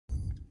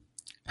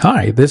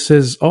Hi, this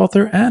is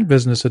author and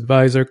business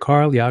advisor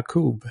Karl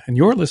Yaacoub, and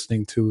you're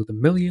listening to the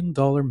Million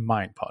Dollar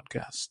Mind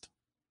Podcast.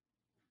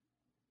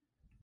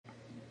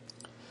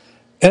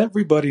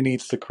 Everybody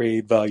needs to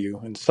create value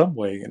in some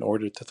way in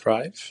order to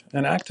thrive,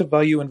 and active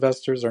value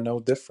investors are no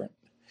different.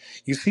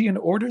 You see, in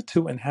order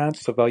to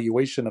enhance the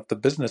valuation of the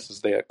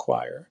businesses they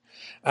acquire,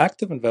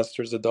 active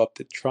investors adopt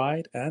a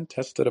tried and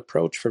tested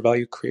approach for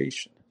value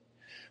creation.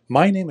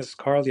 My name is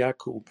Karl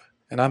Yaacoub,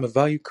 and I'm a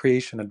value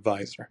creation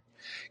advisor.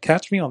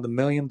 Catch me on the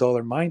Million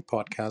Dollar Mind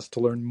podcast to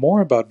learn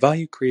more about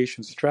value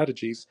creation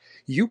strategies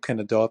you can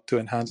adopt to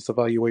enhance the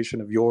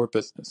valuation of your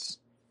business.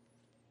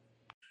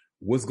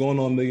 What's going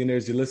on,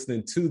 millionaires? You're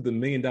listening to the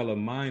Million Dollar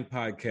Mind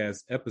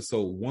Podcast,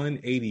 episode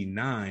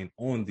 189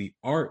 on the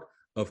art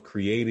of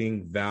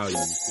creating value.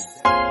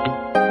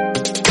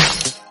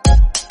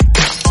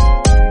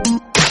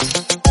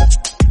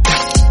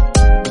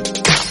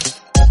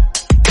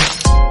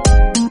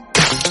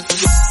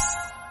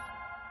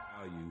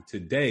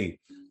 Today,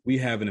 we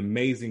have an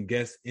amazing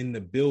guest in the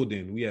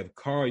building. We have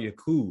Karl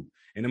Yaacoub.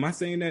 And am I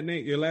saying that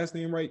name, your last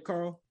name right,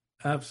 Karl?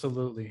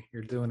 Absolutely.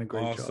 You're doing a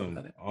great job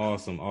at it.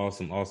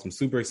 Awesome.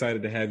 Super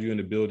excited to have you in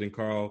the building,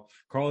 Karl.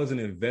 Karl is an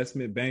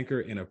investment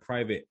banker and a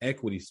private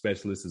equity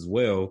specialist as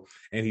well.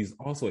 And he's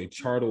also a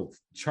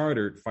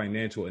chartered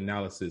financial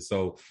analysis.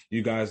 So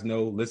you guys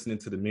know, listening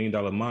to the Million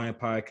Dollar Mind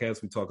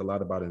podcast, we talk a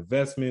lot about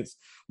investments.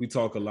 We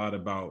talk a lot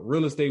about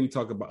real estate. We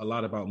talk about a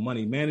lot about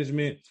money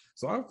management.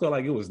 So I felt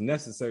like it was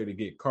necessary to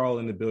get Karl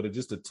in the building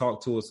just to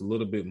talk to us a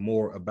little bit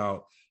more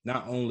about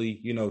not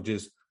only,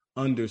 just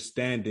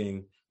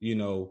understanding,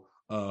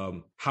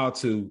 how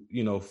to,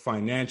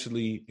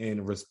 financially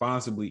and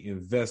responsibly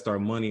invest our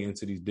money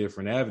into these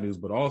different avenues,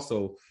 but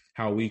also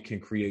how we can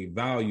create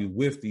value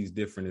with these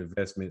different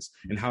investments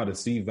and how to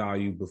see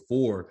value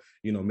before,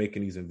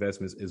 making these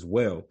investments as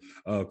well.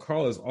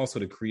 Karl is also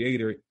the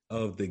creator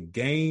of the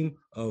Game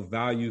of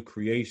Value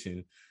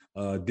Creation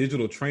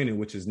digital training,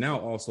 which is now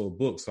also a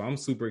book. So I'm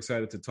super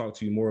excited to talk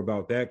to you more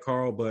about that,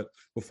 Karl. But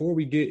before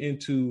we get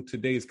into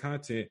today's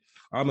content,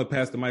 I'm going to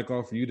pass the mic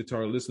off for you to tell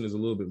our listeners a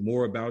little bit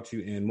more about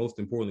you and most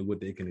importantly,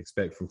 what they can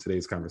expect from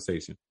today's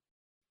conversation.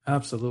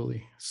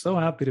 Absolutely. So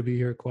happy to be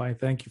here, Kwai.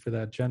 Thank you for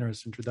that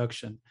generous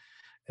introduction.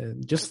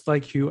 Just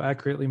like you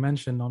accurately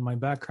mentioned on my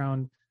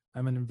background,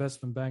 I'm an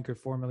investment banker,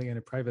 formerly and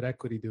a private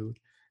equity dude.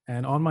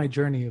 And on my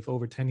journey of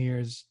over 10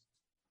 years,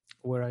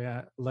 where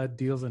I led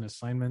deals and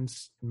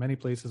assignments in many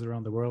places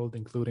around the world,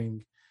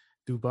 including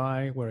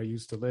Dubai, where I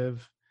used to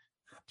live,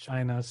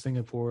 China,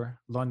 Singapore,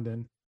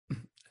 London,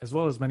 as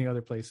well as many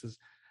other places.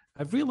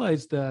 I've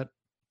realized that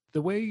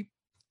the way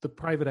the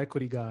private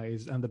equity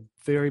guys and the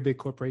very big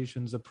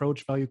corporations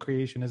approach value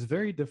creation is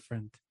very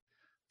different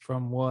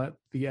from what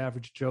the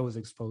average Joe is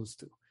exposed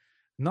to.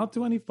 Not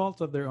to any fault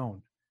of their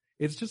own.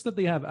 It's just that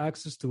they have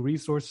access to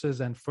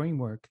resources and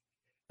framework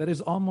that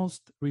is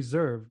almost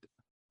reserved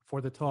for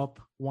the top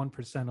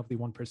 1% of the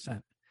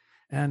 1%.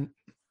 And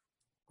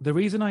the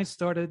reason I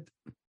started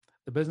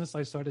the business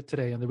I started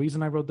today, and the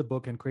reason I wrote the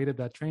book and created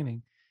that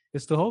training,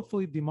 is to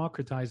hopefully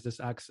democratize this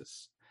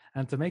access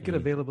and to make it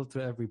available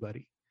to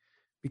everybody.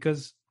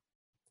 Because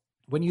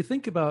when you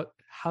think about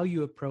how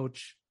you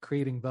approach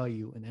creating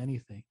value in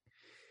anything,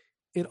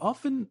 it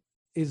often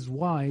is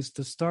wise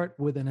to start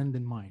with an end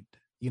in mind.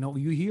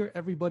 You hear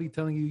everybody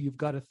telling you you've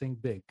got to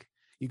think big.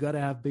 You got to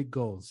have big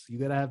goals. You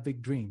got to have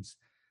big dreams.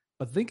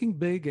 But thinking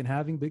big and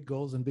having big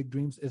goals and big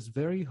dreams is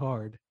very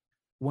hard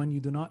when you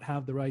do not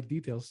have the right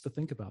details to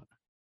think about.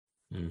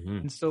 Mm-hmm.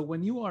 And so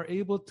when you are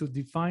able to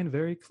define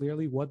very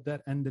clearly what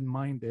that end in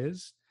mind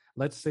is,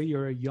 let's say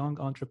you're a young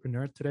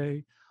entrepreneur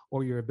today,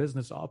 or you're a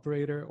business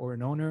operator or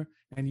an owner,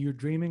 and you're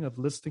dreaming of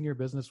listing your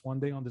business one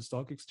day on the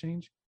stock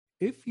exchange,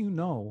 if you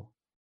know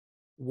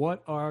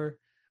what are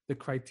the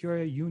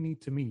criteria you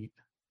need to meet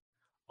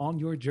on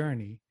your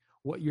journey,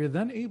 what you're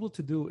then able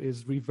to do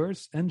is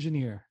reverse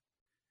engineer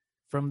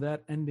from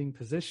that ending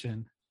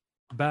position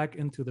back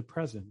into the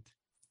present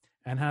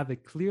and have a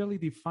clearly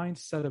defined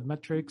set of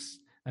metrics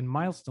and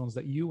milestones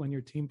that you and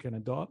your team can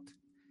adopt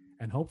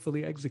and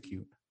hopefully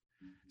execute.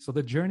 So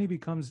the journey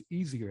becomes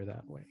easier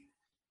that way.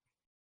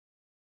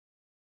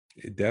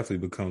 It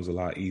definitely becomes a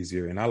lot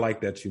easier. And I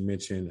like that you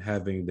mentioned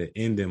having the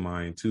end in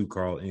mind too,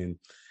 Karl, and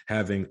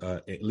having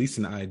at least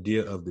an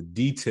idea of the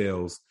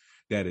details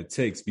that it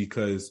takes,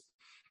 because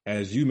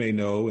as you may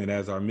know, and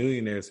as our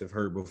millionaires have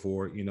heard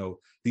before,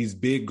 these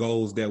big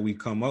goals that we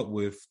come up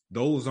with,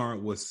 those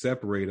aren't what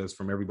separate us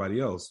from everybody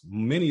else.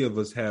 Many of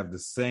us have the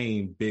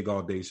same big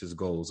audacious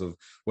goals of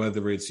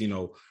whether it's,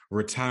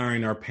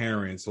 retiring our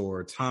parents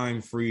or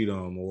time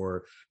freedom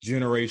or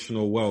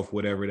generational wealth,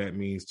 whatever that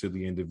means to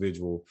the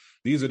individual.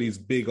 These are these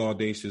big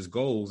audacious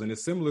goals. And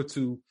it's similar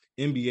to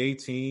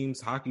NBA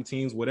teams, hockey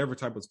teams, whatever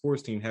type of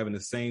sports team having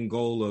the same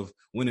goal of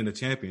winning a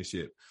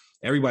championship.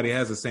 Everybody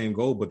has the same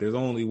goal, but there's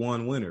only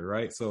one winner,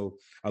 right? So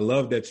I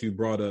love that you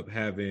brought up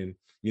having,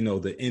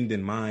 the end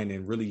in mind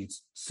and really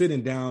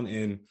sitting down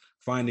and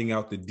finding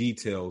out the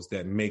details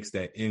that makes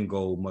that end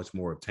goal much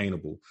more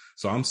obtainable.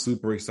 So I'm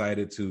super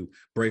excited to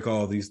break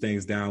all these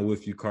things down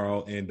with you,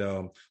 Karl,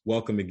 and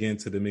welcome again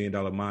to the $1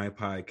 Million Mind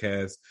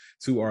podcast.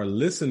 To our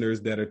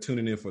listeners that are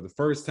tuning in for the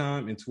first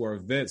time, and to our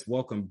vets,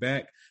 welcome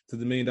back to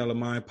the $1 Million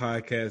Mind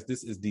podcast.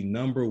 This is the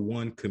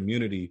 #1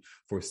 community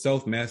for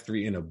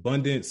self-mastery and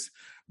abundance.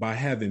 By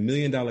having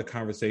 $1 million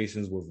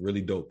conversations with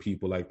really dope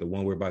people like the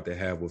one we're about to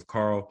have with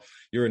Karl,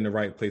 you're in the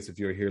right place if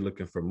you're here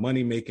looking for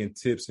money-making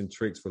tips and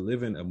tricks for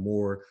living a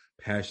more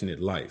passionate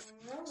life.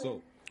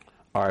 So,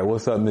 all right,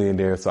 what's up,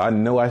 millionaire? So I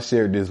know I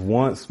shared this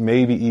once,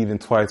 maybe even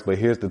twice, but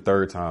here's the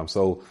third time.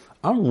 So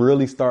I'm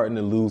really starting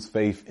to lose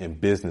faith in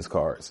business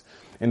cards.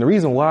 And the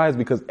reason why is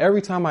because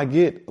every time I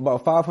get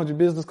about 500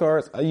 business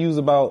cards, I use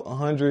about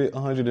 100,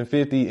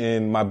 150,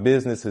 and my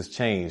business has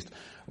changed.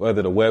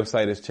 Whether the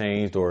website has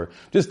changed or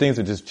just things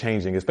are just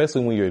changing,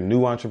 especially when you're a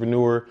new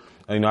entrepreneur.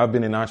 I've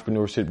been in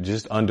entrepreneurship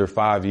just under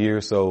 5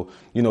 years. So,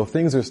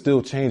 things are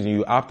still changing.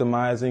 You're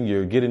optimizing,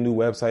 you're getting new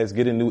websites,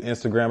 getting new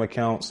Instagram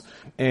accounts,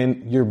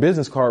 and your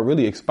business card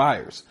really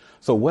expires.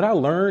 So what I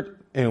learned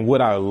and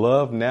what I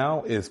love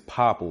now is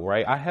Popple,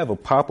 right? I have a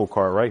Popple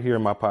card right here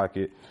in my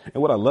pocket.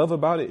 And what I love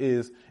about it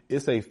is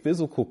it's a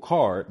physical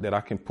card that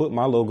I can put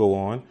my logo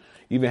on.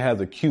 Even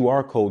has a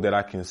QR code that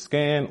I can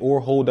scan or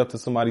hold up to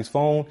somebody's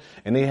phone.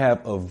 And they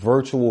have a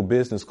virtual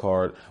business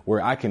card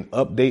where I can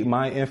update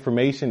my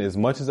information as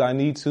much as I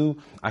need to.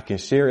 I can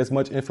share as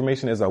much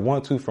information as I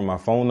want to from my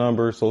phone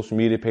number, social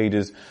media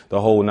pages,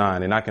 the whole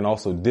nine. And I can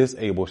also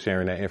disable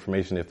sharing that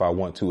information if I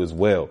want to as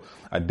well.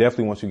 I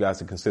definitely want you guys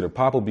to consider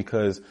Popple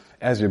because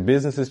as your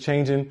business is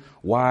changing,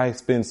 why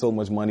spend so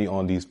much money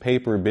on these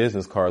paper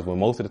business cards when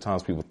most of the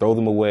times people throw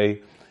them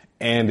away?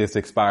 And it's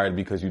expired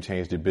because you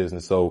changed your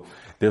business. So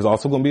there's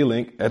also going to be a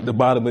link at the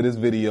bottom of this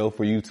video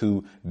for you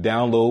to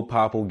download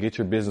Popple, get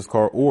your business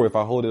card, or if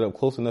I hold it up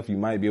close enough, you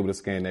might be able to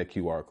scan that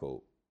QR code.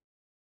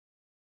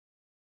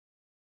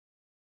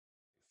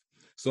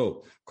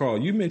 So, Karl,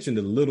 you mentioned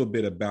a little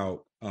bit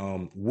about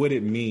what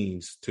it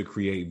means to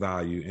create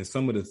value and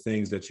some of the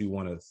things that you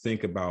want to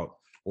think about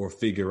or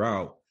figure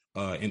out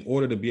in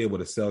order to be able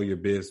to sell your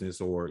business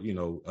or,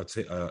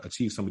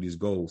 achieve some of these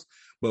goals.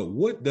 But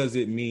what does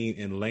it mean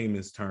in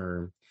layman's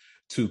term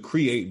to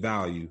create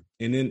value?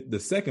 And then the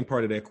second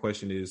part of that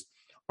question is,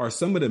 are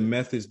some of the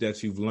methods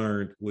that you've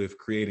learned with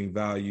creating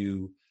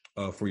value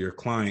for your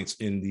clients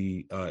in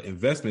the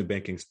investment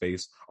banking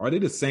space, are they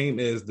the same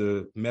as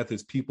the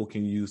methods people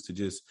can use to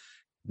just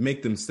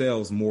make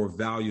themselves more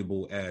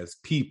valuable as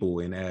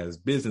people and as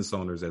business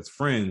owners, as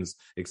friends,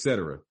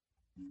 etc.?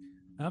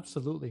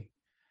 Absolutely.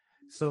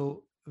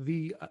 So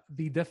the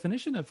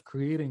definition of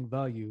creating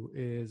value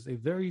is a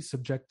very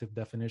subjective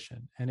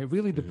definition, and it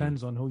really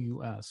depends on who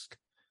you ask.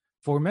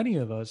 For many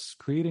of us,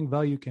 creating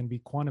value can be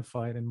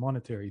quantified in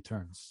monetary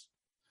terms.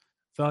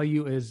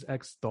 Value is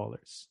X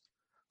dollars.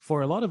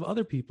 For a lot of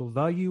other people,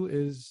 value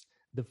is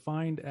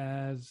defined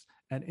as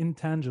an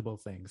intangible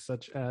thing,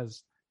 such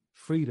as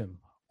freedom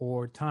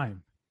or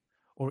time,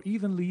 or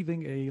even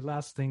leaving a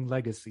lasting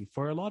legacy.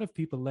 For a lot of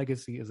people,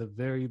 legacy is a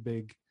very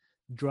big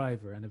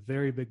driver and a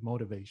very big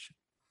motivation.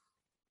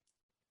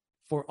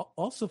 For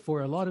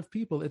a lot of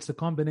people, it's a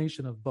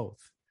combination of both.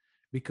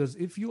 Because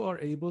if you are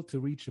able to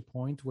reach a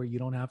point where you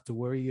don't have to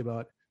worry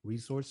about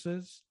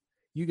resources,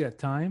 you get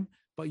time,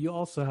 but you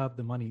also have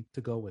the money to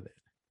go with it.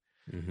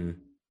 Mm-hmm.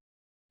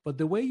 But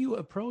the way you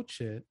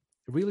approach it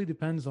really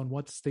depends on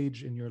what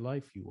stage in your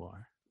life you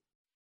are.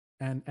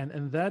 And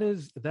that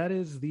is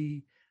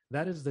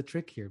the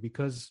trick here,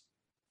 because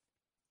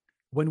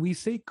when we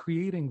say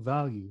creating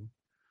value,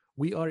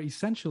 we are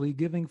essentially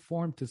giving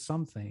form to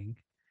something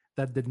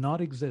that did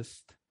not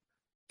exist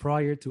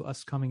prior to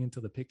us coming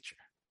into the picture.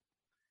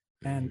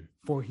 And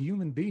for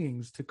human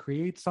beings to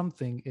create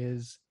something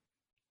is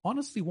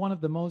honestly one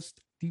of the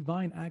most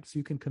divine acts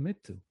you can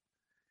commit to.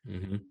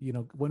 Mm-hmm.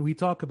 When we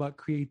talk about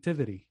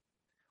creativity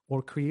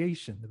or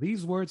creation,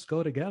 these words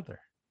go together.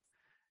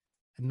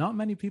 And not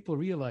many people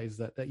realize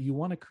that you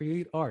want to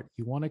create art,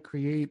 you want to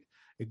create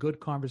a good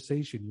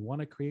conversation, you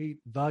want to create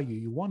value,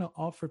 you want to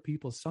offer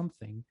people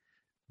something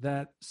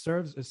that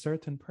serves a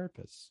certain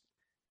purpose.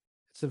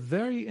 It's a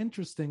very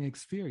interesting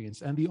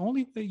experience. And the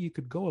only way you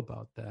could go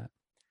about that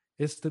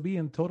is to be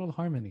in total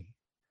harmony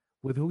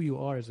with who you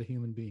are as a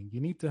human being.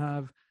 You need to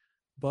have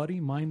body,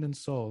 mind, and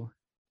soul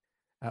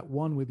at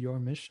one with your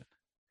mission.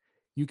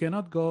 You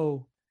cannot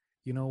go,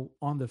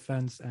 on the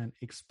fence and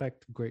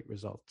expect great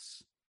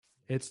results.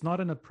 It's not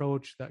an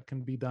approach that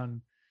can be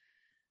done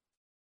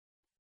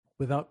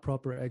without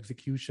proper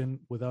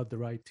execution, without the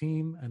right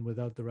team, and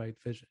without the right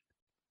vision.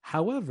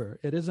 However,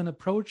 it is an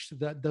approach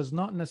that does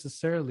not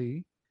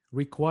necessarily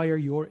require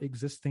your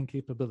existing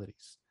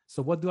capabilities.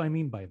 So what do I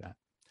mean by that?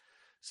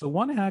 So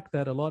one hack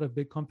that a lot of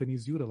big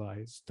companies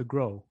utilize to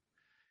grow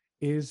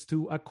is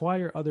to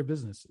acquire other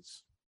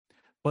businesses.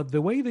 But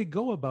the way they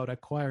go about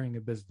acquiring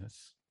a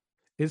business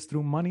is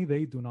through money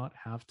they do not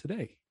have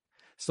today.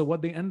 So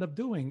what they end up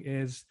doing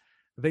is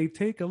they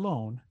take a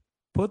loan,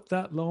 put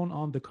that loan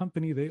on the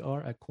company they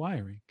are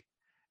acquiring,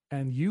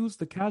 and use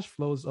the cash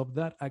flows of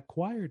that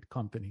acquired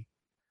company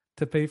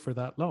to pay for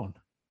that loan.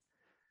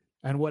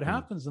 And what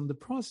happens in the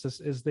process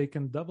is they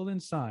can double in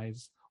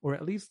size, or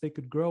at least they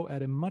could grow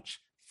at a much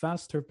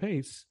faster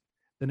pace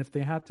than if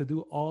they had to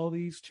do all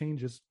these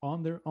changes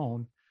on their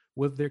own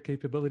with their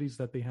capabilities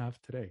that they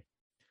have today.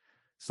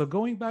 So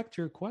going back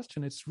to your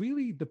question, it's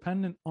really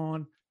dependent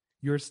on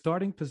your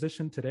starting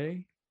position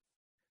today,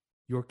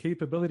 your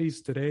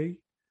capabilities today,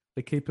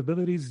 the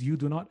capabilities you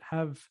do not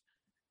have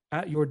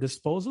at your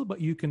disposal,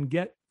 but you can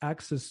get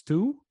access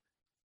to,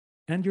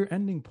 and your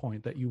ending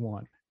point that you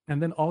want.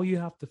 And then all you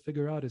have to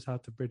figure out is how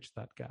to bridge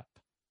that gap.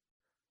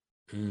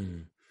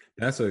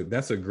 That's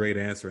a great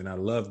answer. And I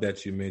love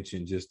that you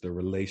mentioned just the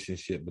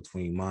relationship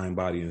between mind,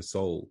 body, and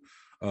soul,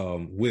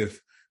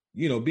 with,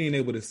 being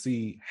able to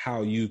see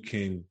how you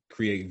can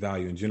create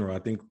value in general. I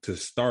think to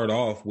start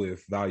off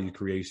with value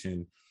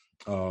creation,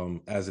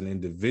 as an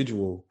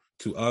individual,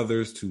 to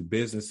others, to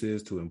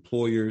businesses, to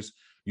employers,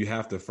 you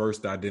have to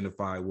first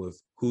identify with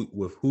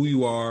who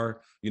you are,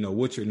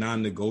 what your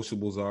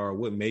non-negotiables are,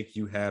 what make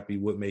you happy,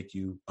 what make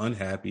you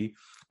unhappy,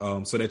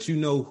 so that you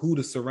know who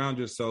to surround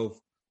yourself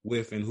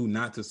with and who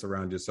not to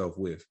surround yourself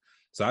with.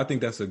 So I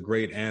think that's a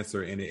great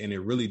answer, and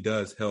it really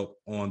does help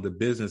on the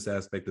business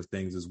aspect of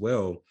things as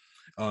well.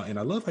 And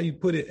I love how you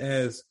put it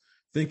as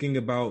thinking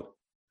about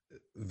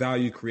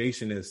value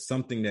creation as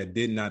something that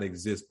did not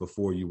exist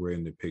before you were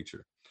in the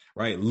picture,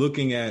 right?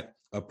 Looking at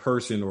a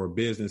person or a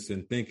business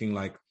and thinking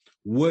like,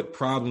 what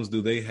problems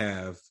do they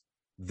have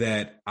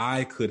that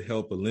I could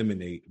help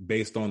eliminate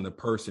based on the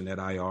person that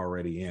I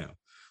already am?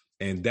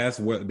 And that's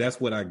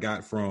what I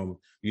got from,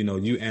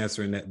 you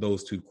answering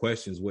those two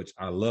questions, which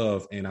I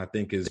love. And I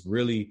think is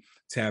really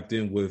tapped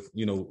in with,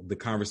 the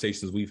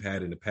conversations we've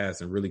had in the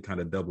past, and really kind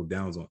of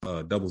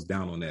doubles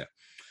down on that.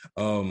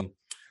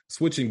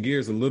 Switching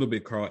gears a little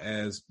bit, Karl,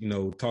 as,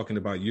 talking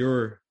about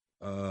your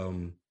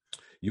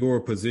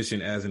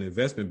position as an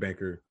investment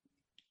banker,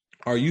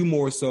 are you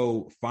more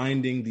so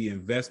finding the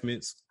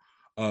investments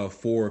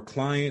for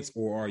clients,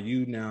 or are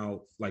you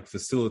now like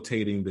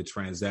facilitating the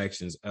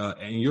transactions?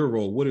 And your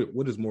role,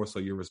 what is more so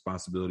your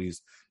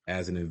responsibilities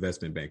as an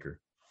investment banker?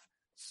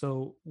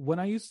 So when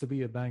I used to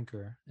be a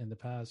banker in the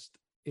past,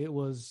 it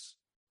was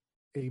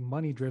a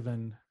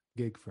money-driven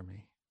gig for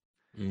me.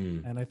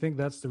 And I think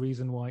that's the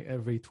reason why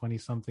every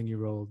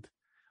 20-something-year-old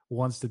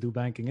wants to do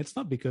banking. It's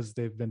not because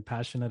they've been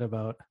passionate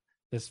about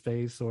this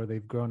space or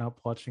they've grown up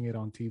watching it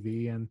on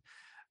TV and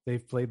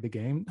they've played the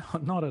game.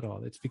 Not at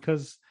all. It's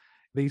because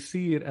they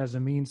see it as a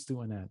means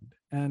to an end.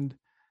 And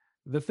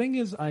the thing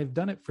is, I've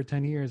done it for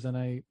 10 years,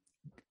 and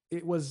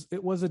it was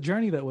a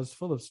journey that was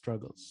full of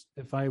struggles.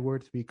 If I were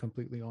to be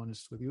completely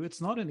honest with you,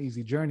 it's not an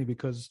easy journey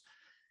because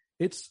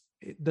it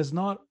does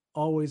not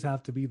always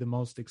have to be the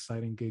most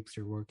exciting gigs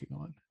you're working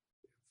on.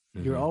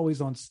 Mm-hmm. You're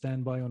always on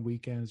standby on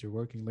weekends. You're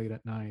working late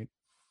at night.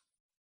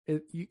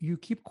 You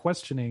keep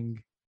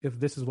questioning if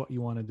this is what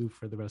you want to do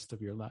for the rest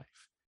of your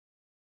life.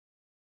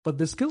 But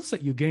the skill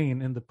set you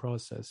gain in the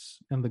process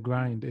and the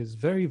grind is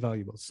very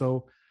valuable.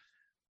 So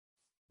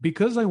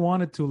because I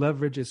wanted to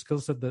leverage a skill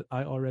set that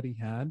I already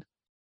had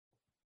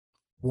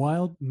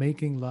while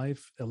making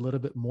life a little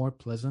bit more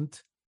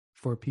pleasant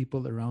for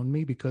people around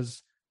me,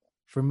 because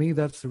for me,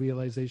 that's the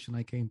realization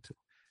I came to.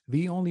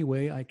 The only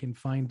way I can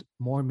find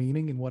more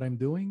meaning in what I'm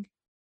doing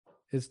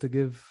is to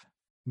give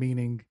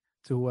meaning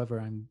to whoever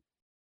I'm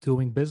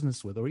doing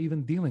business with or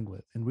even dealing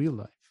with in real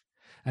life.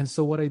 And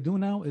so what I do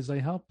now is I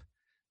help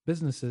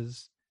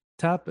businesses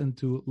tap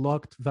into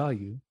locked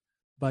value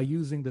by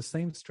using the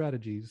same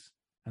strategies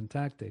and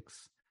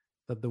tactics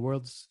that the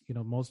world's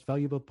most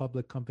valuable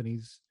public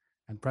companies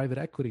and private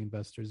equity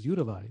investors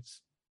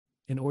utilize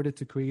in order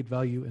to create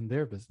value in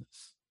their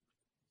business.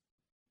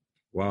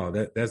 Wow,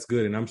 that's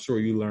good, and I'm sure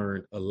you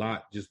learned a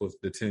lot just with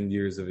the 10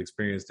 years of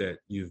experience that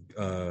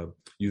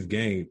you've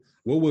gained.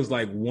 What was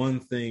like one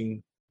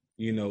thing,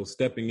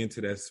 stepping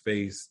into that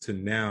space to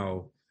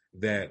now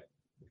that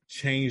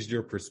changed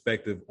your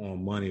perspective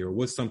on money, or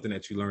what's something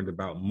that you learned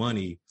about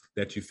money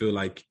that you feel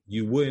like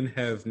you wouldn't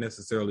have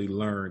necessarily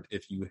learned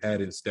if you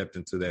hadn't stepped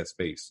into that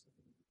space?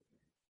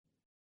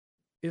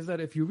 Is that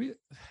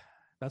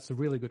that's a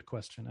really good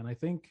question. And I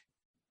think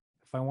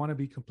if I want to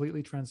be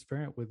completely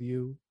transparent with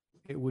you,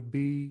 it would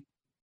be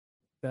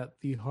that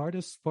the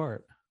hardest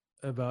part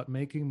about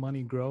making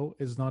money grow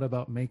is not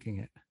about making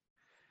it.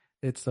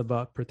 It's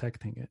about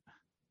protecting it.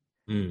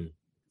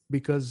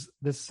 Because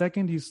the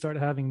second you start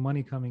having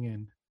money coming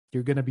in,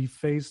 you're going to be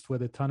faced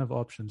with a ton of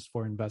options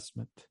for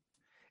investment.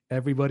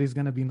 Everybody's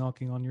going to be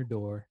knocking on your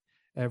door.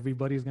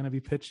 Everybody's going to be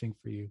pitching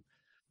for you.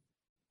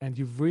 And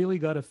you've really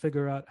got to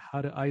figure out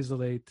how to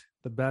isolate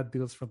the bad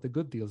deals from the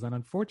good deals. And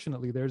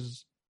unfortunately,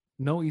 there's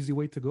no easy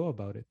way to go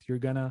about it. You're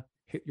going to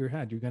hit your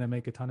head. You're going to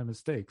make a ton of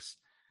mistakes.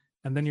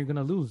 And then you're going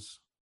to lose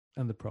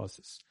in the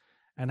process.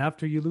 And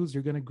after you lose,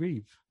 you're going to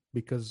grieve,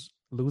 because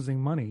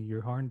losing money,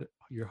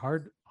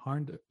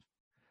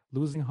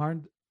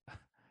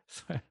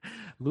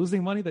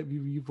 losing money that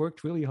you've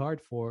worked really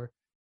hard for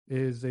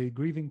is a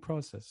grieving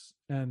process,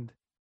 and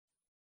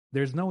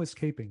there's no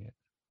escaping it.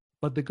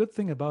 But the good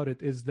thing about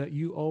it is that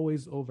you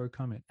always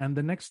overcome it. And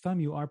the next time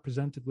you are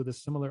presented with a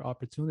similar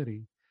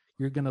opportunity,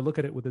 you're going to look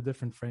at it with a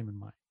different frame in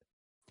mind.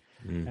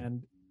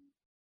 And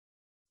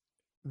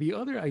the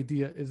other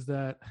idea is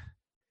that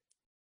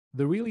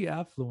the really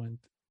affluent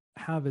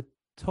have a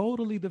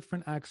totally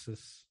different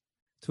access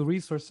to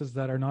resources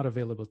that are not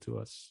available to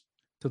us,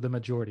 to the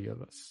majority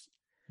of us.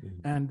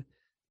 And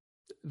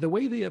the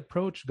way they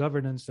approach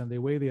governance and the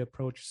way they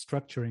approach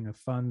structuring of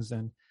funds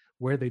and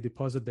where they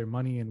deposit their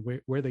money and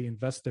where they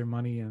invest their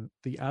money and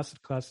the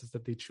asset classes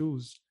that they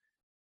choose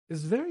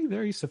is very,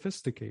 very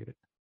sophisticated.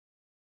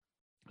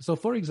 So,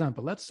 for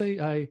example, let's say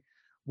I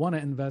want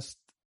to invest,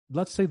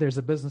 let's say there's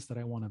a business that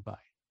I want to buy.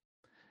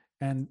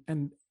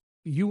 And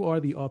you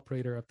are the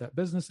operator of that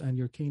business and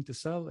you're keen to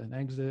sell and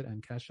exit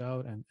and cash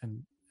out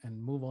and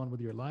move on with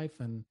your life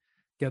and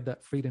get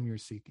that freedom you're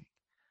seeking.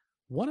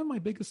 One of my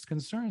biggest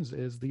concerns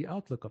is the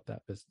outlook of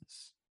that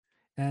business.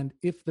 And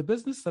if the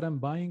business that I'm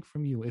buying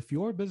from you, if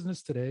your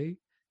business today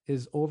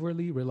is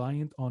overly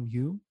reliant on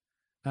you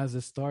as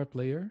a star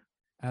player,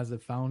 as a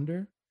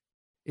founder,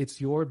 it's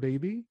your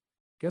baby,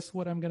 guess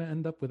what I'm going to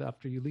end up with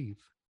after you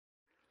leave?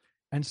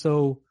 And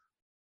so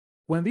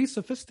when these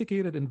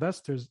sophisticated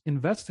investors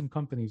invest in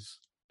companies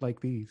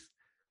like these,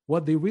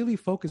 what they really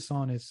focus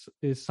on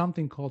is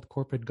something called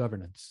corporate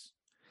governance.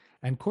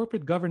 And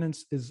corporate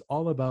governance is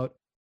all about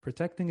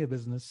protecting a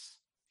business,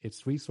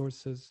 its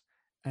resources,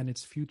 and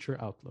its future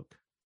outlook.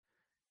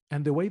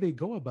 And the way they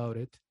go about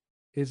it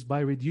is by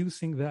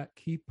reducing that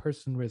key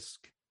person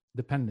risk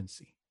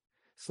dependency.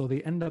 So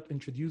they end up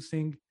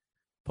introducing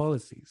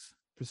policies,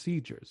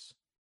 procedures,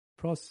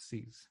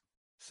 processes,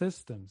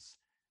 systems.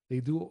 They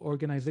do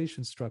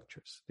organization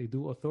structures. They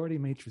do authority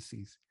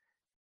matrices.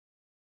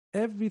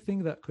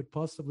 Everything that could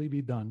possibly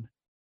be done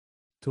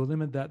to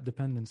limit that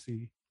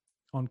dependency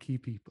on key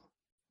people.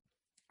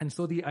 And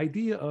so the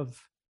idea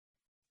of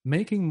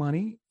making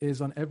money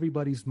is on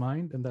everybody's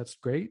mind, and that's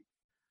great.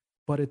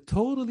 But a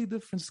totally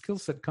different skill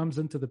set comes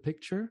into the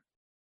picture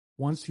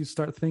once you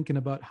start thinking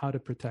about how to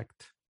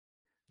protect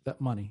that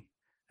money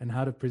and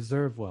how to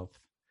preserve wealth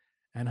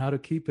and how to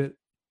keep it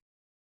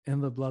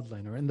in the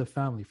bloodline or in the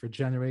family for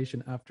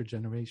generation after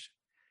generation.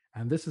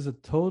 And this is a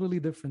totally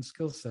different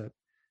skill set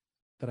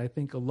that I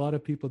think a lot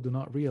of people do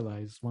not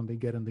realize when they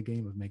get in the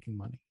game of making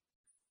money.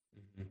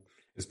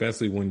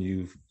 Especially when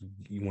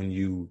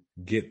you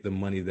get the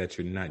money that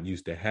you're not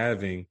used to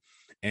having.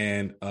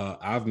 And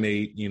I've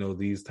made,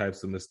 these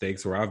types of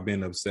mistakes, or I've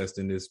been obsessed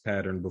in this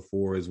pattern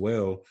before as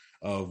well,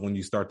 of when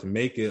you start to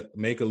make a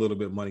little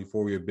bit of money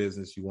for your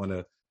business,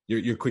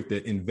 you're quick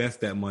to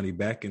invest that money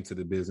back into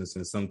the business,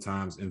 and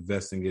sometimes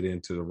investing it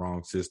into the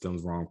wrong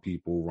systems, wrong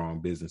people, wrong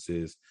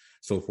businesses,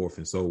 so forth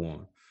and so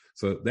on.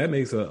 So that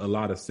makes a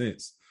lot of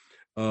sense.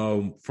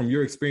 From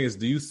your experience,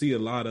 do you see a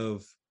lot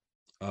of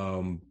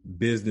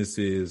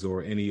businesses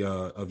or any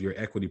of your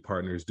equity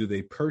partners,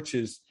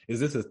 is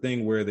this a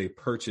thing where they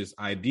purchase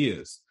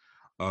ideas?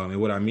 And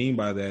what I mean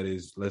by that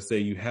is, let's say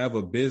you have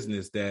a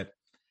business that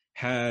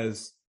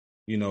has,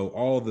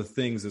 all the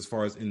things as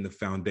far as in the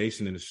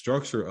foundation and the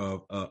structure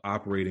of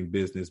operating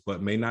business,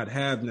 but may not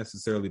have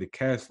necessarily the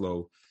cash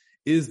flow.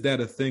 Is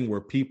that a thing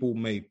where people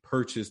may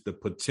purchase the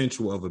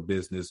potential of a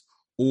business,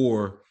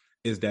 or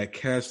is that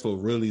cash flow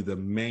really the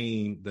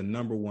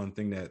number one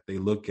thing that they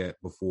look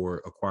at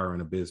before acquiring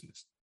a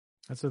business?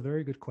 That's a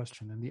very good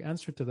question. And the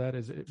answer to that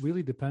is it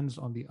really depends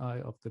on the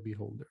eye of the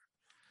beholder.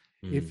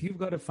 If you've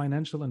got a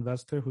financial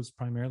investor who's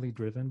primarily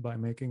driven by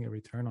making a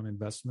return on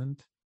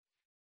investment,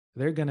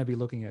 they're going to be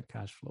looking at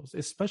cash flows,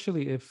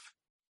 especially if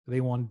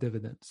they want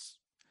dividends.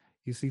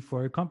 You see,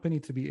 for a company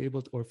to be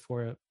able to, or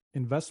for an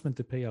investment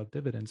to pay out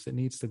dividends, it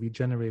needs to be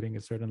generating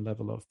a certain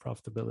level of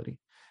profitability.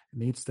 It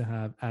needs to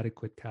have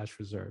adequate cash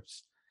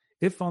reserves.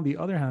 If, on the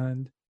other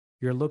hand,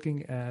 you're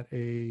looking at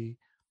a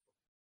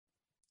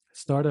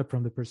startup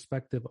from the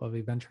perspective of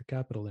a venture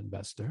capital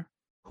investor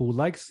who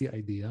likes the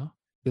idea,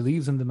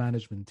 believes in the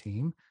management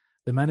team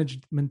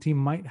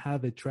might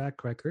have a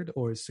track record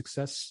or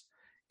success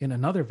in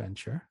another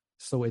venture,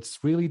 so it's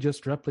really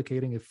just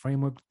replicating a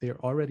framework they're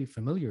already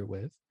familiar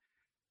with,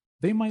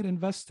 they might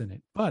invest in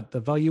it. But the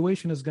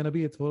valuation is going to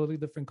be a totally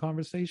different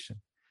conversation,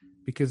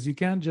 because you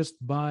can't just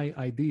buy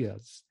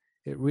ideas.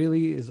 It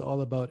really is all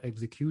about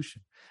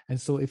execution.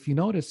 And so if you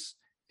notice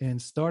in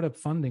startup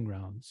funding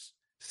rounds,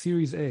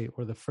 Series A,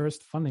 or the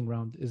first funding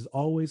round, is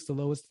always the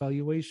lowest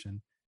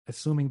valuation,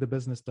 assuming the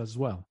business does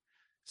well.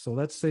 So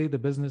let's say the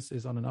business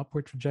is on an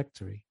upward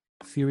trajectory.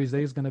 Series A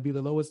is going to be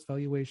the lowest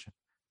valuation.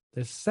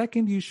 The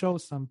second you show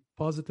some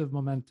positive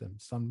momentum,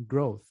 some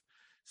growth,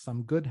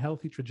 some good,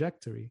 healthy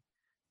trajectory,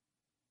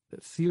 the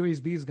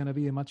Series B is going to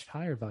be a much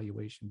higher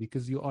valuation,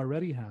 because you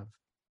already have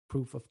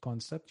proof of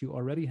concept, you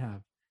already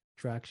have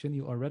traction,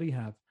 you already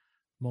have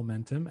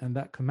momentum, and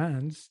that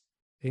commands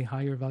a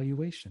higher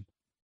valuation.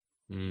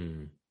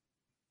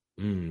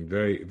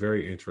 Very,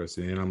 very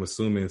interesting. And I'm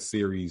assuming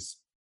Series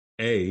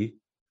A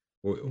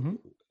or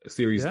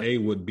Series A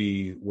would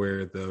be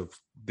where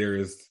there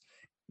is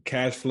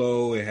cash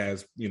flow. It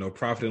has,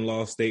 profit and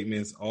loss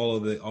statements, all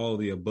of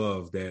the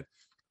above that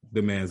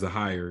demands a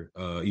higher,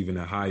 even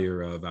a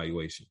higher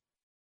valuation.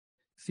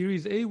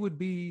 Series A would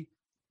be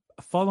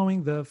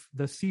following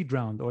the seed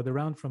round or the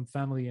round from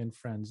family and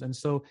friends. And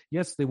so,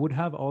 yes, they would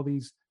have all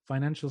these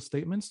financial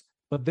statements,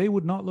 but they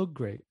would not look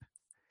great.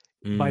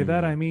 By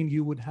that, I mean,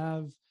 you would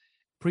have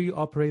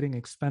pre-operating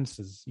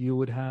expenses. You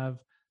would have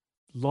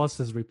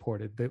losses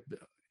reported.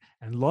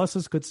 And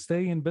losses could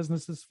stay in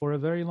businesses for a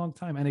very long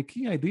time. And a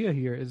key idea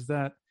here is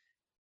that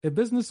a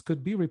business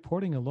could be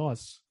reporting a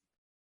loss,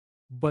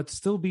 but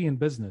still be in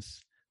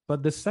business.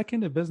 But the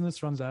second a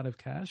business runs out of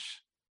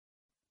cash,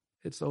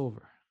 it's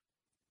over.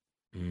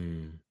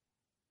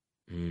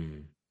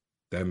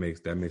 That makes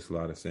a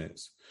lot of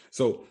sense.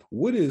 So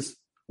what is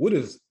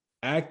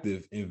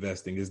active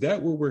investing? Is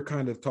that what we're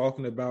kind of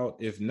talking about?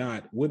 If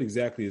not, what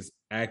exactly is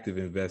active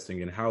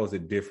investing, and how is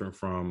it different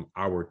from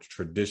our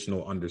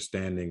traditional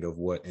understanding of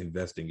what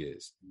investing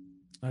is?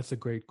 That's a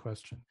great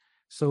question.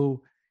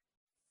 So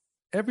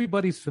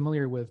everybody's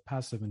familiar with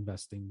passive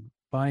investing,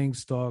 buying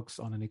stocks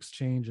on an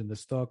exchange in the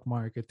stock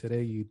market.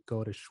 Today, you'd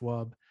go to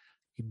Schwab,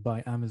 you'd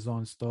buy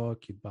Amazon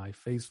stock, you'd buy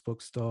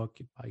Facebook stock,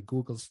 you'd buy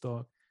Google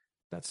stock.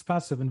 That's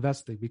passive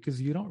investing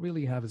because you don't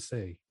really have a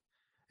say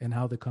in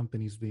how the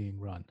company's being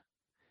run.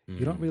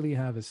 You don't really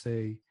have a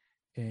say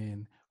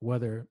in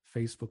whether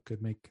Facebook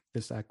could make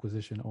this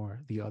acquisition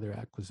or the other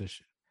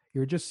acquisition.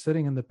 You're just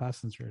sitting in the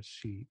passenger's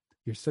seat.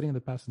 You're sitting in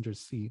the passenger's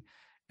seat,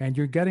 and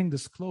you're getting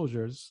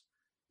disclosures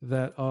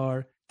that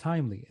are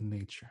timely in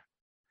nature.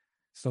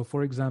 So,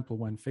 for example,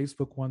 when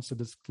Facebook wants to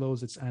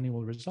disclose its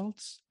annual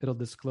results, it'll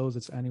disclose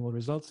its annual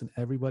results, and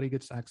everybody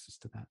gets access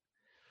to that.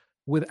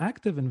 With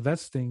active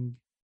investing,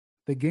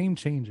 the game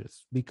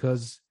changes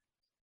because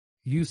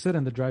you sit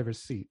in the driver's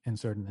seat in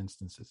certain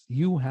instances.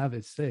 You have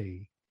a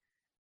say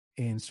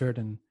in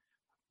certain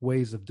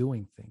ways of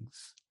doing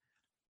things.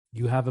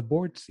 You have a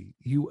board seat.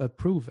 You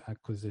approve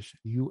acquisition.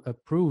 You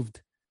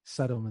approved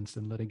settlements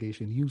and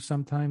litigation. You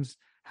sometimes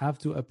have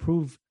to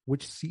approve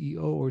which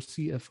CEO or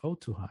CFO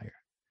to hire.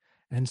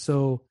 And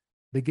so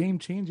the game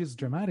changes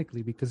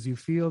dramatically because you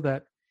feel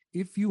that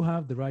if you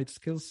have the right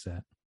skill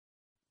set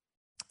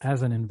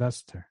as an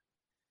investor,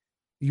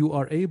 you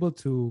are able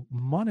to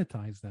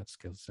monetize that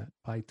skill set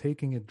by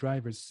taking a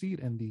driver's seat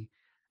in the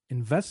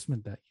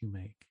investment that you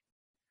make.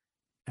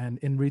 And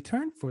in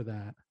return for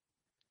that,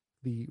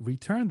 the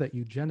return that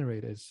you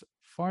generate is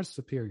far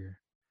superior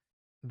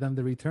than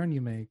the return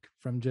you make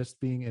from just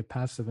being a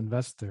passive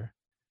investor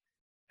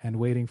and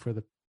waiting for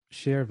the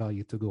share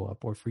value to go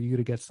up or for you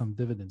to get some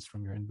dividends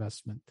from your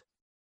investment.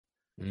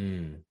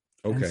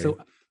 Okay. So,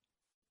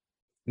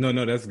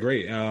 no, that's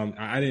great.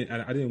 I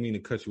didn't mean to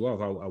cut you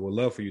off. I would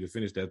love for you to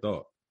finish that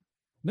thought.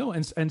 No,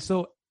 and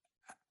so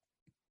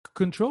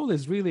control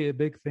is really a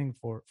big thing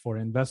for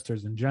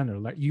investors in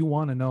general. Like, you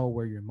want to know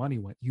where your money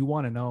went. You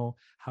want to know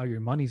how your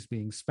money's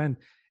being spent.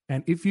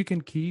 And if you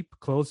can keep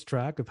close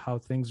track of how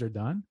things are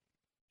done,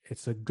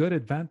 it's a good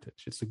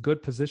advantage. It's a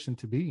good position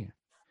to be in.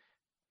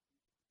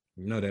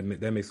 No, that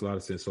makes a lot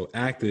of sense. So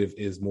active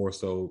is more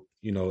so,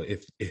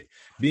 if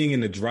being in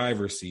the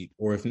driver's seat,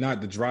 or if not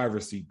the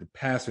driver's seat, the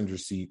passenger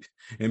seat,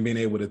 and being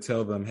able to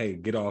tell them, hey,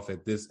 get off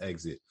at this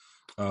exit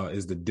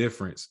is the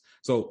difference.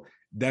 So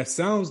that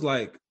sounds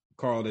like,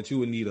 Karl, that you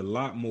would need a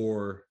lot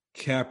more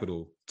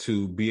capital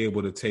to be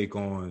able to take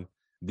on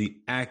the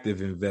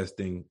active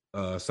investing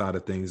side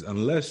of things,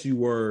 unless you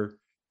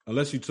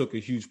took a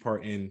huge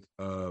part in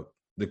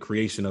the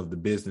creation of the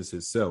business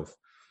itself.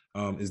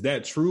 Is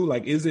that true?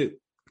 Like,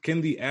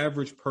 can the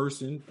average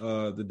person,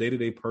 the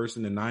day-to-day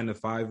person, the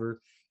 9-to-5er,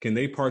 can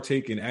they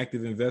partake in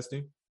active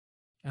investing?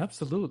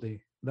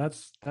 Absolutely.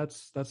 That's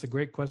a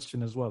great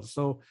question as well.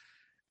 So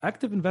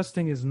active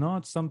investing is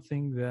not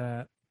something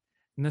that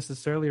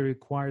necessarily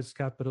requires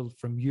capital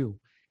from you.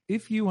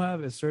 If you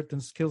have a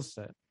certain skill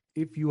set,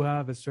 if you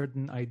have a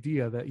certain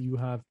idea that you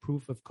have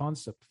proof of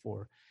concept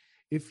for,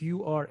 if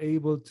you are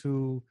able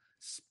to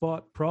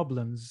spot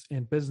problems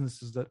in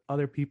businesses that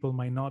other people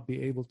might not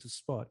be able to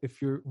spot,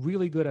 if you're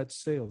really good at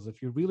sales,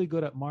 if you're really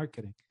good at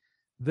marketing,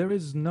 there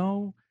is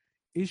no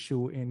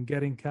issue in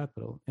getting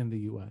capital in the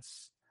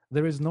US.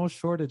 There is no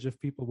shortage of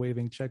people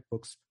waving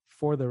checkbooks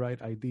for the right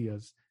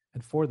ideas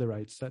and for the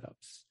right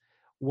setups.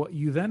 What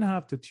you then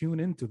have to tune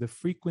into, the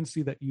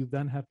frequency that you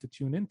then have to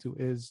tune into,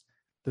 is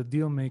the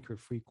deal maker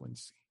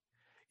frequency.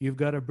 You've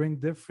got to bring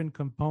different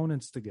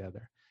components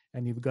together,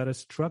 and you've got to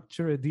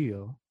structure a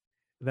deal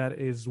that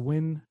is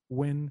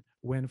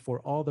win-win-win for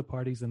all the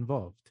parties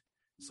involved.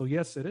 So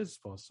yes, it is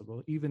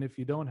possible, even if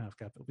you don't have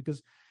capital.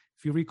 Because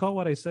if you recall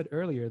what I said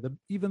earlier,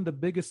 even the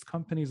biggest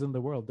companies in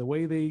the world, the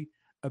way they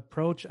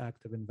approach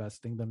active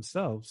investing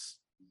themselves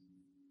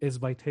is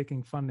by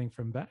taking funding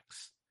from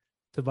banks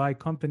to buy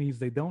companies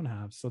they don't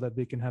have so that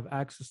they can have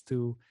access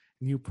to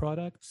new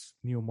products,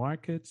 new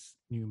markets,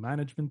 new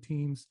management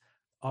teams,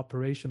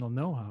 operational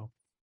know-how,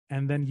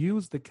 and then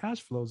use the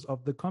cash flows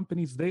of the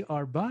companies they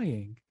are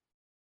buying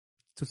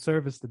to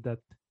service the debt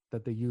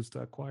that they use to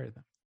acquire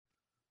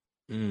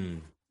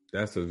them.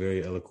 That's a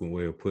very eloquent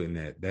way of putting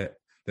that. That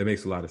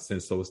makes a lot of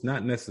sense. So it's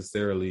not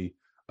necessarily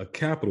a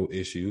capital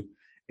issue.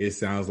 it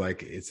sounds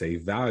like it's a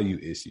value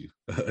issue.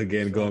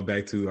 Again, Sure. going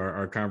back to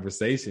our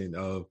conversation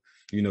of,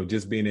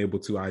 just being able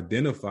to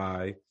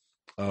identify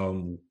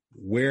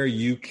where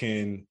you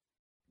can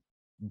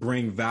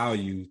bring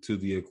value to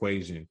the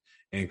equation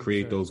and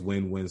create those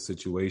win-win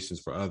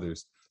situations for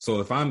others. So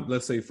if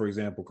let's say, for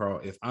example, Karl,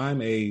 if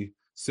I'm a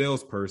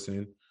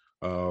salesperson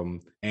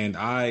and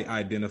I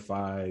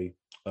identify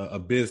a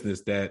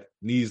business that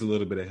needs a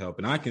little bit of help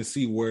and I can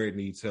see where it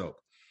needs help,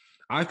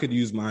 I could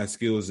use my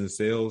skills in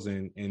sales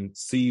and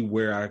see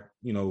where I,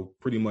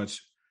 pretty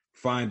much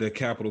find a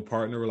capital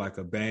partner like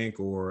a bank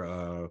or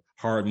a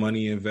hard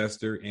money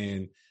investor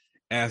and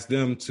ask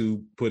them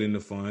to put in the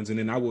funds. And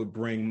then I would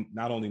bring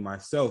not only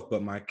myself,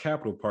 but my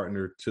capital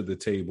partner to the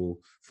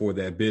table for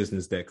that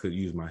business that could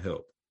use my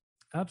help.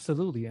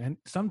 Absolutely. And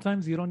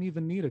sometimes you don't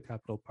even need a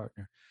capital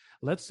partner.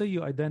 Let's say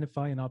you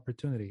identify an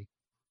opportunity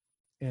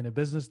in a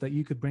business that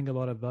you could bring a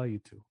lot of value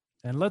to.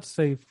 And let's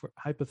say, for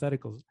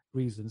hypothetical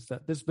reasons,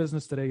 that this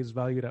business today is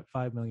valued at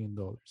 $5 million.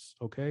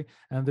 Okay.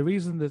 And the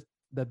reason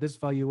that this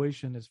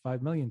valuation is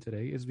 $5 million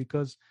today is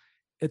because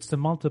it's the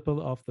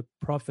multiple of the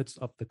profits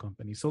of the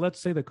company. So let's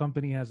say the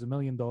company has $1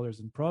 million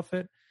in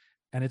profit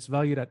and it's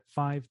valued at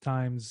 5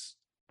 times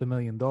the $1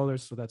 million.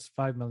 So that's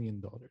 $5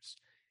 million.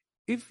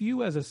 If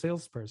you as a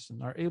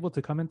salesperson are able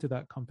to come into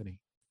that company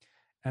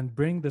and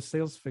bring the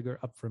sales figure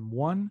up from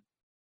 $1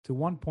 to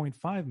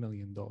 $1.5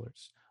 million,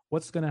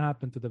 what's going to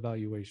happen to the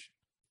valuation?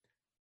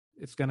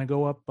 It's going to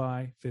go up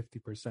by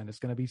 50%. It's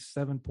going to be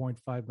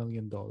 $7.5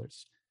 million.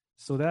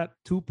 So that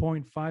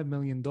 $2.5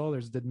 million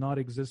did not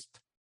exist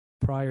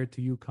prior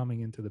to you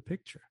coming into the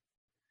picture.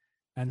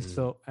 And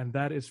and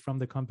that is from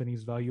the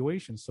company's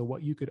valuation. So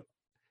what you could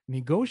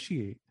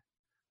negotiate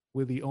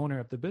with the owner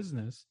of the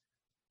business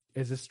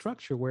is a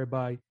structure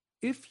whereby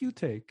if you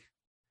take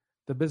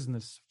the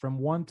business from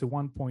 $1 to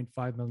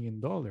 $1.5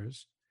 million,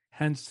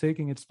 hence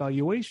taking its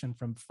valuation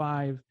from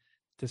 $5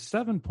 to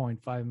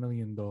 $7.5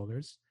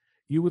 million,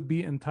 you would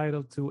be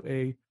entitled to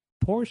a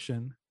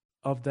portion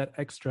of that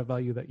extra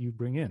value that you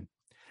bring in.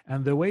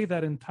 And the way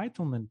that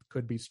entitlement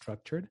could be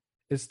structured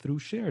is through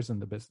shares in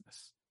the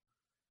business.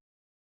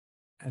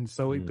 And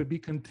so it could be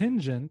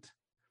contingent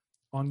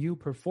on you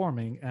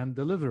performing and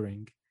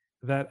delivering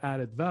that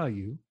added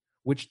value,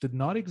 which did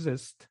not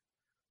exist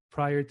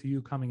prior to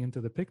you coming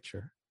into the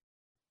picture.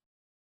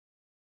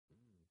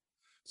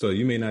 So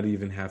you may not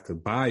even have to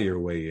buy your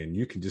way in.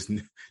 You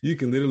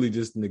can literally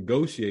just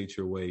negotiate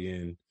your way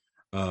in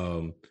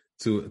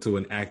to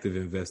an active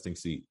investing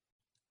seat.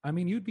 I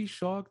mean, you'd be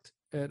shocked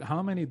at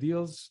how many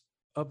deals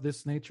of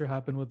this nature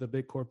happen with the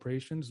big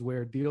corporations,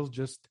 where deals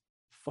just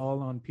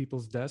fall on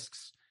people's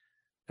desks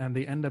and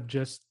they end up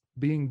just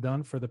being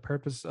done for the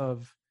purpose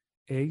of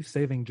A,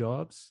 saving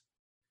jobs,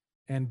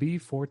 and B,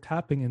 for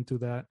tapping into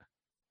that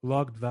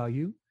logged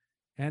value.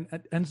 And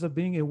it ends up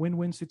being a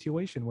win-win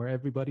situation where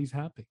everybody's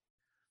happy.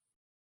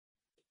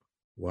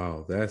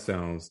 Wow, that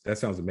sounds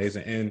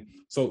amazing. And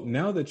so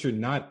now that you're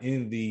not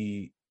in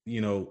the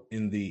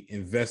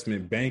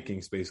investment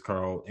banking space,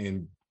 Karl,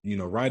 and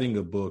writing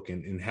a book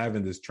and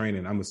having this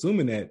training, I'm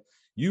assuming that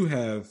you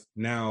have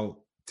now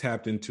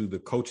tapped into the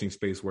coaching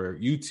space where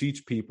you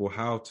teach people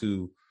how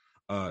to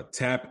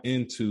tap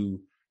into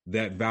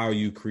that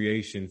value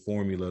creation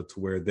formula to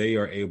where they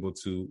are able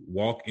to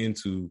walk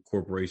into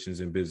corporations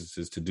and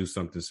businesses to do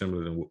something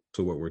similar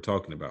to what we're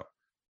talking about.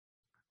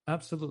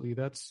 Absolutely.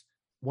 That's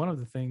one of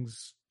the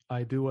things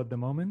I do at the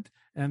moment.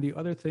 And the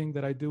other thing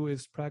that I do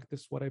is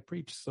practice what I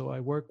preach. So I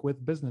work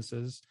with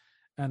businesses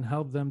and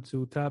help them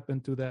to tap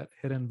into that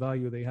hidden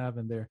value they have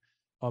in their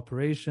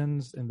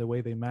operations, in the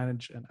way they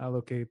manage and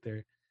allocate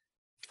their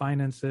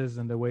finances,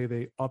 and the way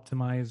they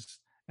optimize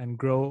and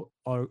grow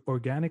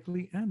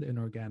organically and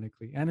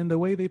inorganically, and in the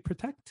way they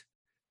protect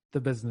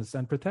the business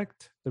and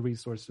protect the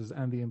resources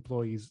and the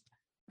employees,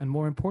 and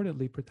more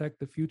importantly, protect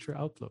the future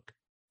outlook.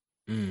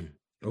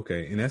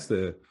 Okay. And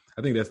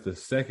I think that's the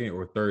second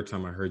or third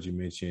time I heard you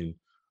mention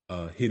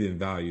hidden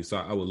value. So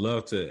I would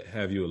love to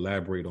have you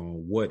elaborate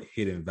on what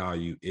hidden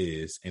value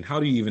is and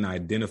how do you even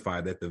identify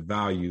that the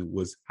value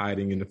was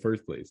hiding in the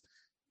first place?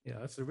 Yeah,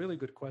 that's a really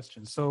good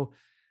question. So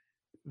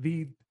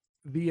the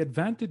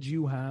advantage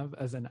you have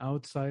as an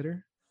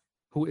outsider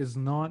who is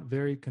not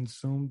very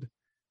consumed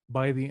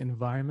by the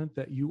environment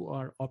that you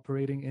are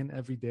operating in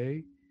every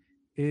day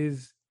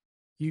is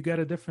you get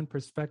a different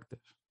perspective.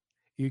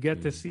 You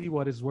get to see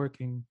what is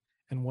working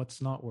and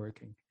what's not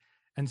working.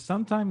 And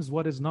sometimes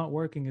what is not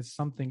working is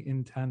something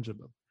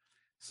intangible.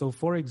 So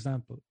for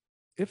example,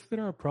 if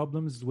there are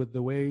problems with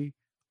the way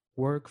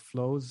work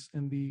flows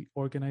in the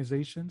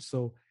organization,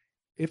 so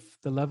if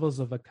the levels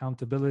of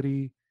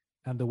accountability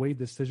and the way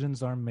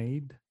decisions are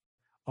made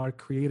are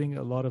creating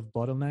a lot of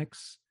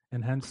bottlenecks,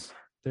 and hence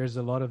there's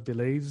a lot of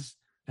delays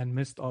and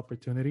missed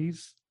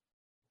opportunities,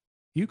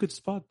 you could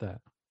spot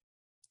that.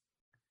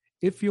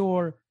 If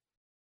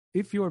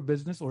your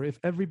business, or if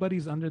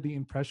everybody's under the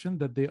impression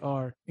that they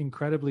are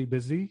incredibly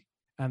busy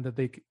and that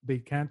they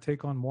can't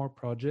take on more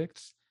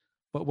projects,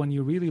 but when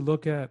you really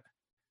look at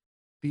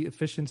the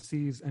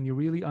efficiencies and you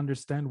really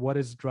understand what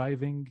is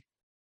driving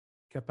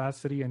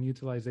capacity and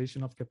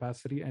utilization of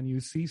capacity, and you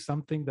see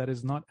something that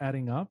is not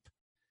adding up,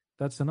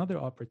 that's another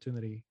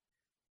opportunity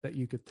that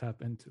you could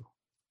tap into.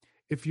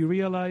 If you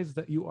realize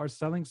that you are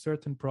selling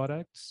certain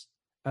products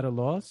at a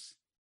loss,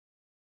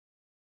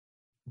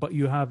 but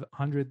you have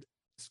 100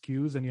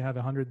 SKUs and you have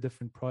 100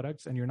 different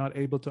products, and you're not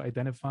able to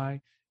identify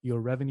your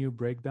revenue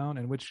breakdown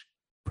and which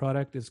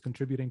product is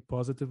contributing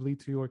positively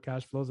to your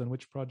cash flows and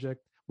which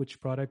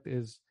product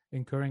is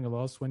incurring a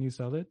loss when you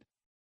sell it,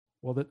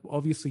 well, that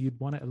obviously you'd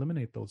want to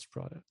eliminate those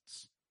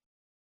products.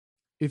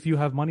 If you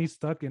have money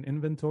stuck in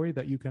inventory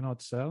that you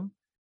cannot sell,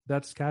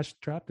 that's cash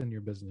trapped in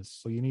your business.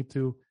 So you need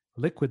to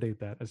liquidate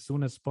that as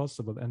soon as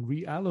possible and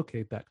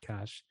reallocate that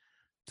cash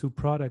to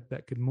product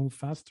that could move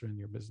faster in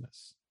your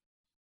business.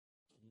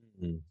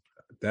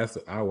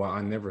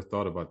 I never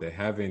thought about that.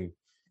 Having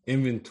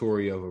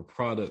inventory of a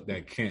product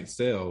that can't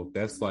sell,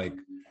 that's like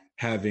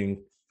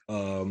having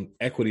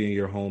equity in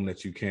your home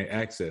that you can't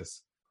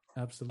access.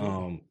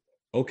 Absolutely.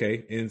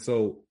 Okay. And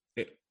so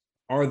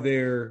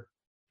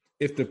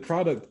if the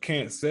product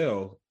can't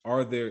sell,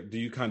 do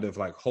you kind of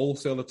like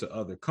wholesale it to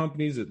other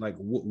companies? Like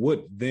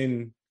what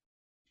then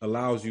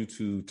allows you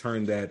to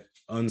turn that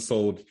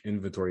unsold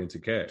inventory into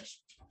cash?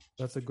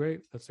 That's a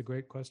great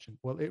question.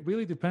 Well, it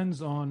really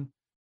depends on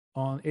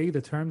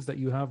the terms that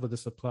you have with the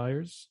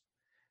suppliers,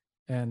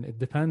 and it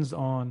depends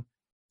on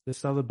the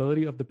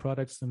sellability of the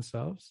products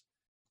themselves.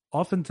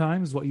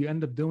 Oftentimes, what you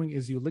end up doing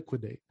is you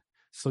liquidate.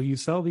 So you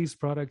sell these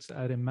products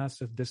at a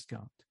massive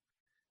discount.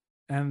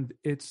 And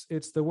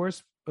it's the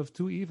worst of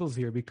two evils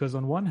here, because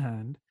on one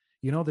hand,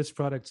 you know this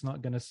product's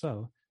not going to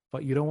sell,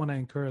 but you don't want to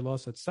incur a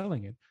loss at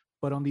selling it.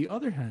 But on the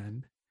other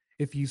hand,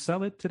 if you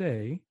sell it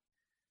today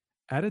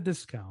at a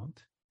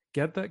discount,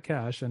 get that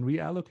cash and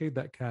reallocate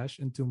that cash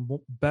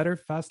into better,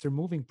 faster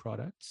moving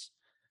products,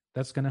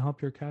 that's going to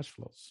help your cash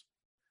flows.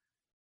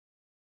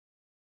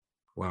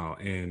 Wow.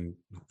 And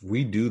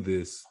we do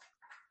this,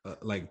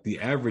 like the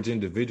average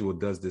individual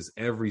does this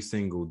every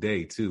single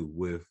day too,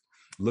 with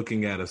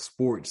looking at a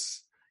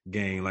sports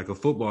game, like a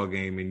football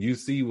game, and you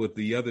see what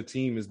the other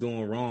team is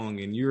doing wrong,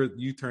 and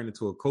you turn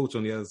into a coach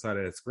on the other side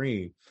of that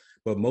screen.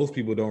 But most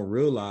people don't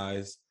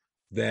realize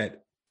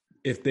that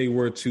if they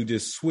were to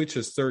just switch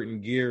a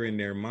certain gear in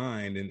their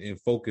mind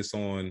and focus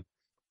on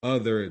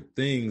other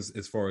things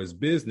as far as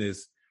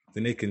business,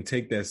 then they can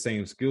take that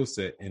same skill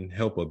set and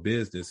help a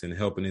business and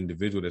help an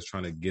individual that's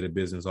trying to get a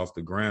business off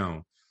the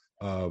ground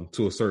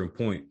to a certain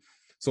point.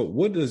 So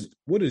what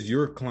does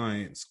your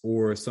clients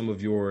or some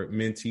of your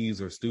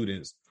mentees or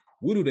students,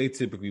 what do they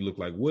typically look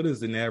like? What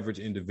does an average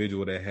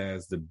individual that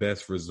has the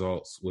best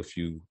results with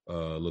you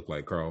look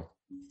like, Karl?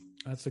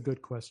 That's a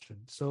good question.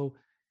 So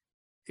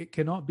it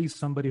cannot be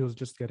somebody who's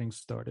just getting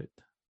started.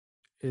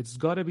 It's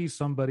got to be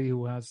somebody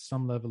who has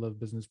some level of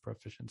business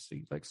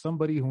proficiency, like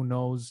somebody who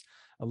knows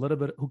a little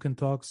bit, who can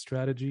talk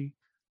strategy,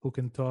 who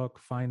can talk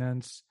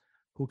finance,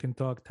 who can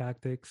talk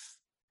tactics.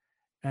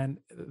 And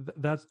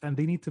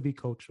they need to be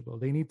coachable.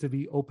 They need to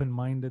be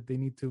open-minded. They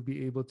need to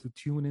be able to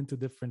tune into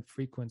different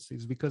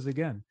frequencies, because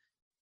again,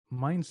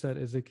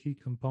 mindset is a key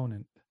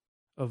component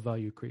of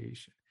value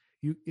creation.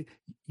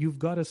 You've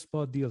got to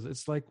spot deals.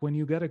 It's like when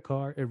you get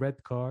a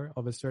red car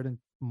of a certain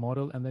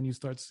model, and then you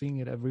start seeing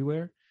it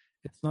everywhere.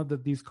 It's not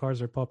that these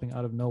cars are popping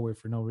out of nowhere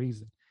for no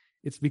reason.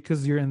 It's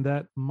because you're in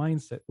that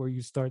mindset where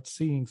you start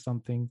seeing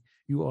something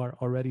you are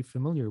already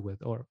familiar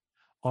with or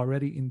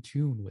already in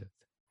tune with.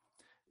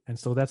 And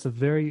so that's a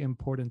very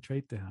important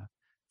trait to have.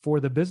 For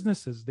the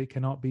businesses, they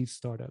cannot be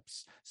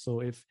startups.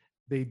 So if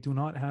they do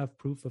not have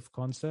proof of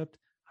concept,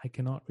 I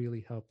cannot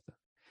really help them.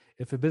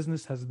 If a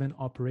business has been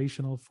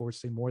operational for,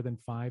 say, more than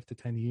 5 to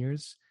 10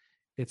 years,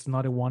 it's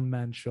not a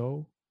one-man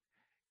show.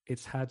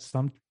 It's had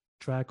some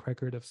track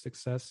record of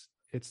success.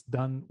 It's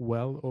done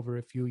well over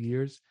a few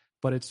years,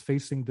 but it's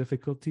facing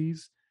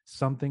difficulties.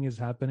 Something is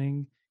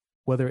happening,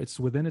 whether it's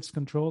within its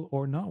control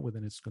or not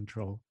within its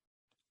control.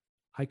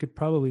 I could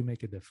probably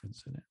make a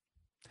difference in it.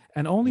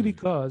 And only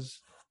because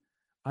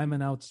I'm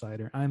an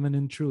outsider, I'm an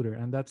intruder.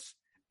 And that's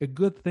a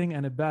good thing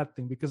and a bad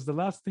thing, because the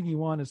last thing you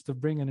want is to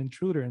bring an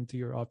intruder into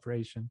your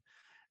operation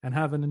and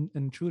have an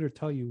intruder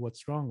tell you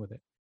what's wrong with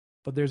it.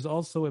 But there's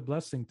also a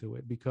blessing to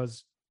it,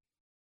 because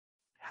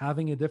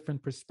having a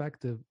different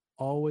perspective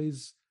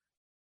always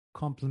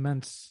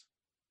complements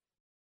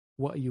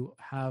what you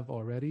have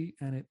already.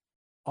 And it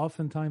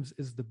oftentimes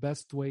is the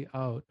best way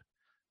out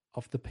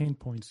of the pain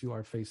points you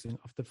are facing,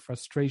 of the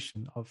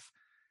frustration of,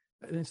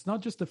 and it's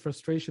not just the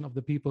frustration of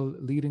the people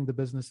leading the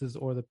businesses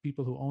or the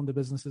people who own the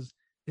businesses.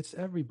 It's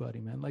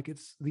everybody, man. Like,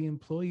 it's the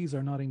employees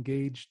are not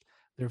engaged.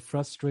 They're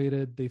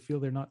frustrated. They feel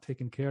they're not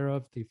taken care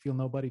of. They feel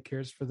nobody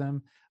cares for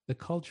them. The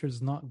culture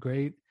is not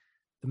great.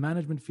 The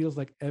management feels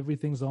like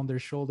everything's on their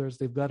shoulders.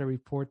 They've got to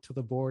report to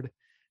the board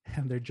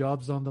and their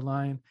job's on the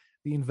line.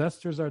 The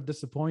investors are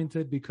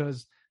disappointed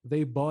because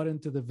they bought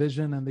into the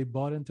vision and they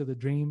bought into the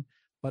dream,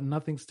 but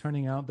nothing's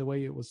turning out the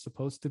way it was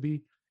supposed to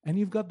be. And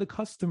you've got the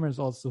customers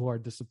also who are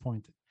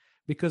disappointed,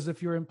 because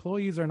if your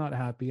employees are not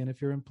happy and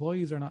if your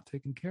employees are not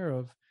taken care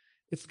of,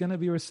 it's going to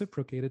be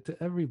reciprocated to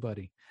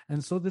everybody.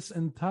 And so this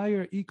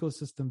entire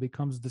ecosystem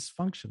becomes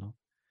dysfunctional.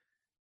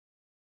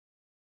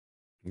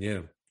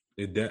 Yeah,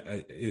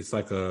 it's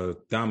like a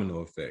domino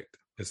effect,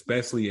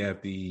 especially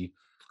at the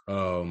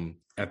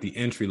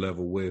entry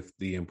level with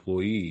the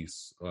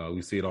employees.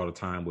 We see it all the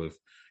time with,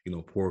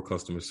 poor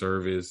customer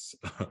service,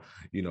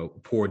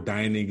 poor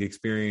dining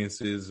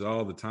experiences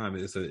all the time.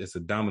 It's a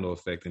domino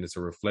effect, and it's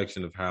a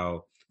reflection of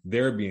how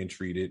they're being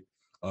treated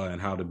and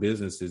how the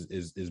business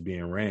is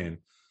being ran.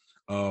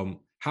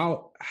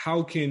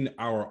 How can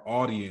our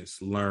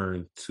audience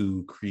learn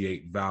to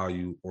create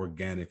value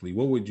organically?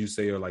 What would you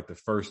say are like the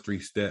first 3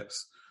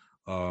 steps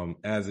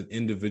as an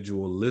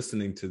individual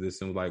listening to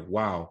this and like,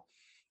 wow,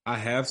 I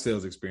have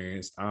sales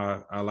experience.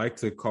 I like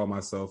to call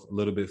myself a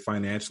little bit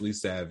financially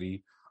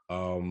savvy.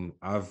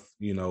 I've,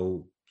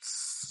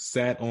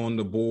 sat on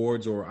the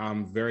boards, or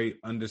I'm very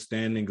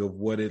understanding of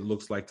what it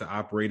looks like to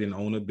operate and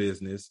own a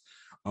business.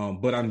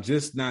 But I'm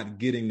just not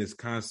getting this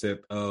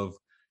concept of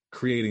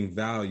creating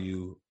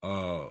value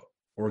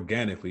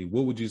organically.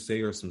 What would you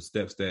say are some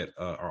steps that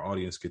our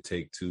audience could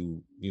take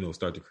to,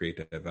 start to create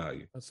that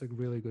value? That's a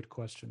really good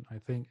question. I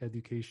think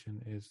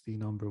education is the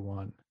number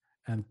one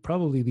and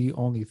probably the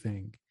only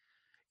thing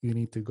you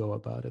need to go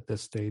about at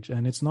this stage.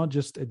 And it's not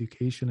just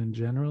education in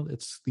general,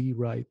 it's the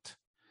right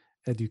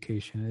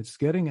education. It's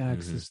getting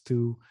access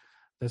to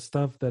the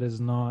stuff that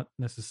is not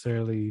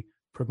necessarily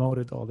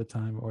promoted all the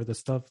time, or the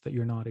stuff that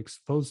you're not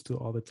exposed to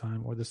all the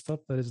time, or the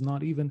stuff that is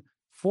not even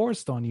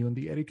forced on you in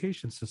the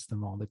education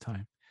system all the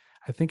time.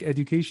 I think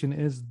education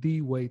is the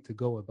way to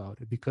go about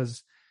it,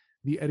 because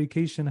the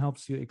education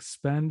helps you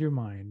expand your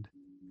mind,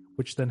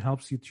 which then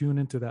helps you tune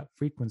into that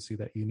frequency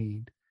that you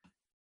need.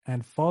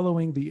 And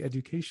following the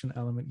education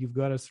element, you've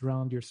got to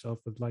surround yourself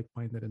with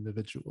like-minded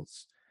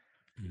individuals.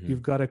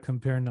 You've got to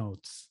compare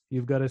notes.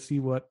 You've got to see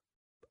what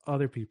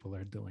other people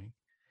are doing.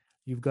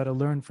 You've got to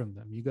learn from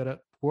them. You got to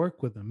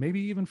work with them, maybe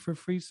even for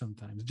free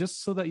sometimes,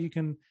 just so that you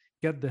can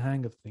get the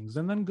hang of things,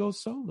 and then go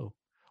solo,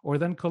 or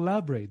then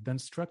collaborate, then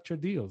structure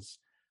deals.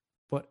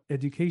 But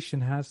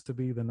education has to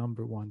be the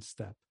number one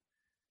step.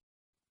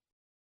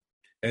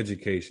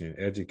 Education,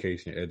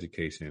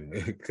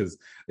 because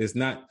it's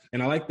not,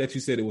 and I like that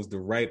you said it was the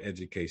right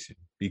education,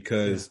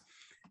 because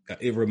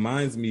it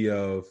reminds me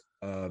of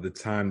the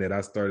time that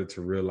I started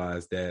to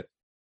realize that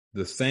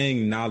the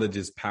saying knowledge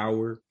is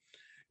power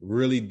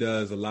really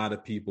does a lot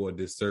of people a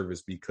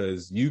disservice,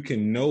 because you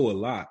can know a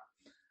lot,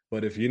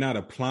 but if you're not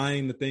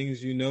applying the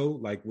things you know,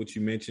 like what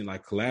you mentioned,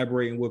 like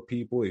collaborating with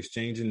people,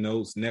 exchanging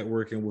notes,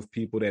 networking with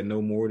people that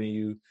know more than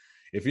you,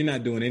 if you're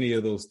not doing any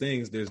of those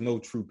things, there's no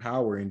true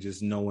power in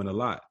just knowing a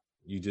lot.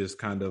 You just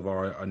kind of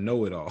are a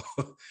know-it-all.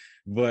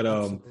 But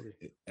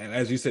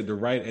as you said, the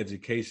right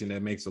education,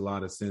 that makes a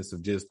lot of sense,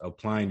 of just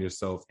applying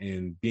yourself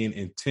and being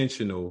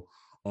intentional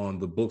on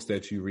the books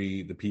that you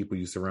read, the people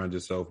you surround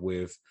yourself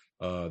with,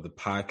 the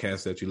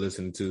podcasts that you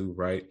listen to,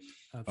 right?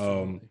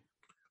 Absolutely.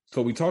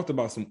 So we talked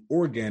about some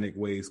organic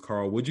ways,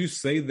 Karl. Would you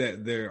say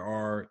that there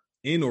are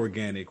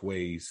inorganic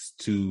ways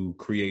to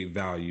create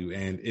value?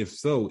 And if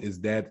so, is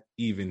that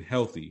even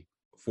healthy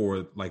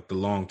for like the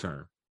long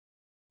term?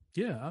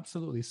 Yeah,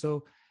 absolutely.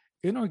 So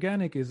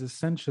inorganic is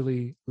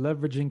essentially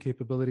leveraging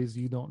capabilities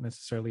you don't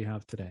necessarily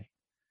have today.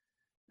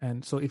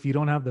 And so if you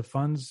don't have the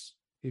funds,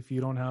 if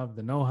you don't have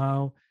the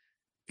know-how,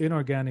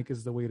 inorganic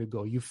is the way to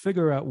go. You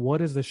figure out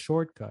what is the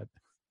shortcut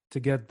to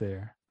get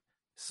there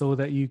so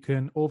that you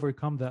can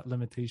overcome that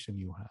limitation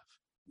you have.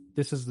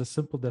 This is the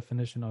simple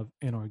definition of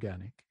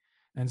inorganic.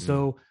 And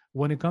so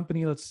when a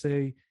company, let's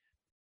say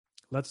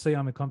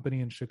I'm a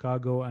company in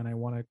Chicago and I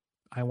want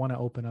to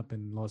open up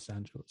in Los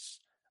Angeles.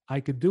 I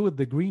could do it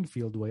the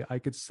greenfield way. I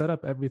could set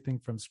up everything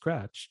from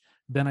scratch.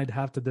 Then I'd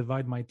have to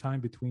divide my time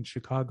between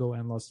Chicago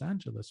and Los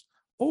Angeles.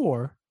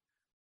 Or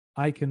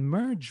I can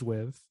merge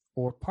with,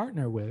 or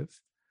partner with,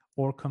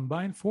 or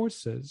combine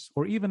forces,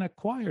 or even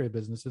acquire a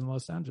business in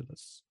Los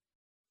Angeles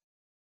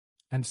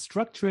and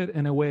structure it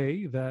in a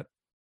way that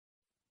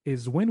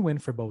is win-win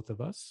for both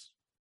of us,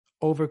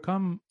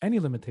 overcome any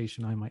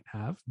limitation I might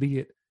have, be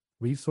it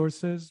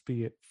resources,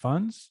 be it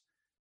funds,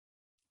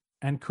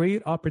 and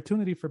create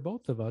opportunity for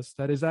both of us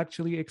that is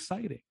actually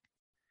exciting.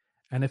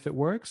 And if it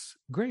works,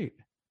 great.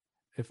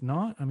 If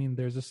not,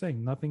 there's a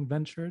saying, nothing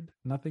ventured,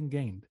 nothing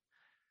gained.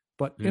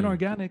 But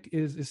inorganic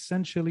is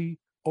essentially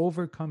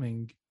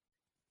overcoming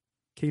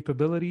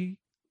capability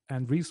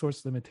and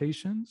resource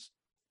limitations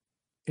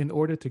in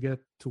order to get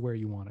to where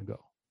you want to go.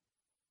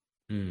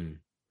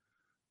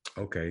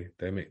 Okay,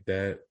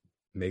 that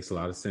makes a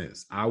lot of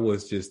sense. I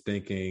was just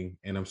thinking,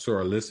 and I'm sure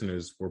our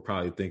listeners were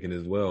probably thinking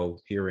as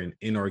well, hearing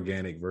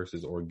inorganic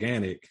versus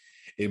organic,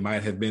 it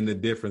might have been the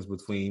difference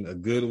between a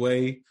good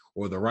way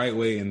or the right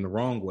way and the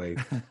wrong way.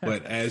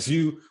 But as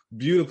you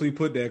beautifully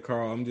put that,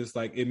 Karl, I'm just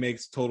like, it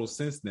makes total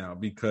sense now,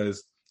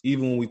 because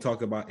even when we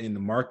talk about in the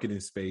marketing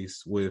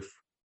space with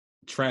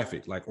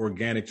traffic, like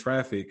organic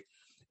traffic,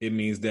 it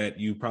means that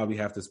you probably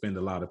have to spend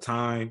a lot of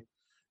time,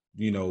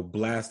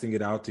 blasting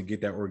it out to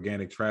get that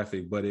organic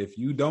traffic. But if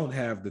you don't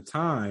have the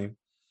time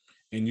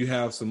and you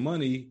have some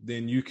money,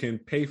 then you can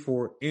pay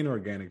for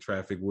inorganic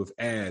traffic with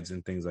ads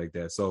and things like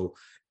that. So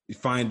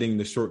finding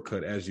the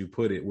shortcut, as you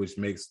put it, which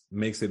makes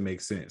it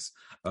make sense.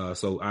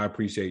 So I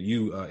appreciate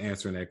you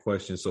answering that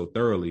question so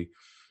thoroughly.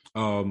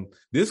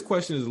 This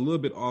question is a little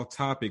bit off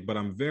topic, but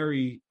I'm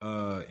very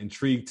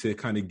intrigued to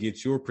kind of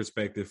get your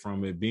perspective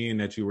from it, being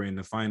that you were in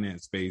the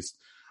finance space.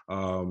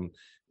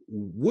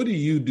 What do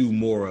you do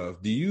more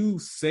of? Do you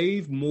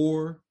save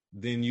more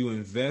than you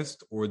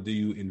invest, or do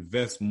you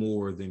invest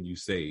more than you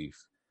save?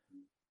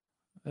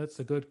 That's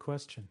a good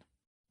question.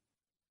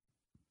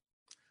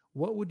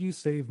 What would you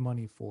save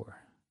money for?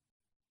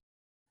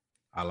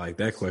 I like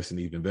that question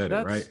even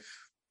better, right?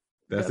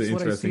 That's an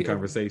interesting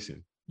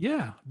conversation.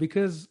 Yeah,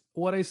 because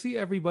what I see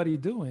everybody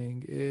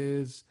doing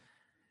is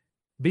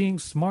being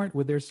smart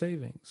with their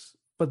savings.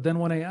 But then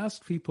when I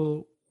ask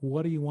people,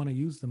 what do you want to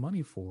use the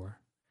money for?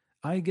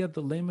 I get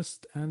the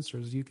lamest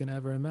answers you can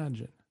ever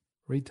imagine.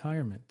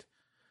 Retirement.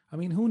 I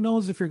mean, who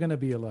knows if you're going to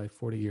be alive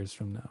 40 years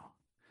from now?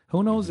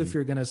 Who knows if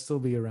you're going to still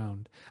be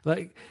around?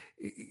 Like,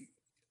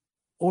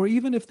 or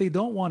even if they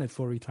don't want it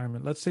for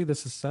retirement, let's say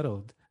this is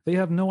settled. They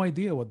have no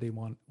idea what they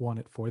want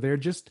it for. They're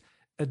just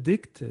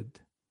addicted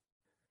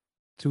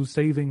to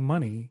saving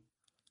money,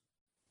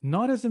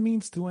 not as a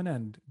means to an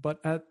end,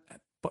 but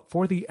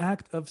for the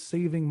act of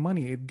saving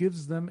money. It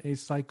gives them a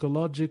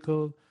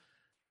psychological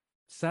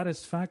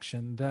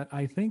satisfaction that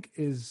I think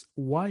is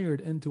wired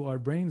into our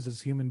brains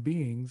as human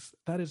beings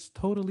that is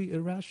totally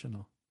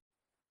irrational.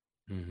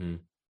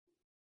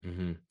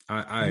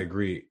 I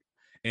agree.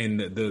 And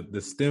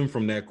the stem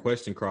from that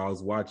question, Karl, I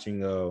was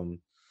watching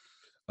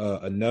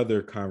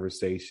another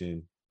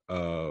conversation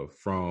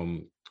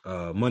from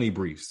Money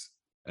Briefs.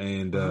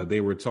 And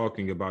they were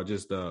talking about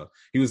just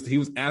he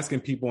was asking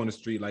people on the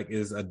street, like,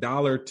 is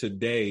 $1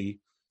 today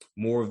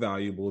more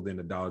valuable than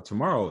 $1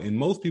 tomorrow? And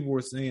most people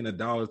were saying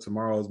 $1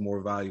 tomorrow is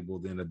more valuable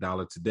than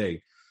 $1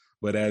 today.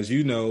 But as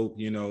you know,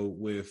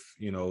 with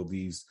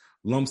these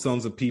lump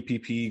sums of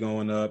PPP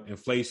going up,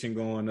 inflation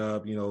going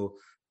up,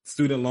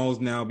 student loans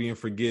now being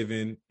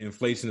forgiven,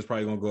 inflation is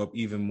probably going to go up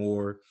even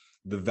more.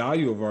 The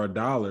value of our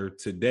dollar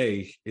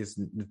today is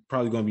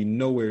probably going to be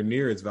nowhere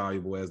near as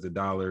valuable as the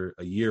dollar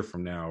a year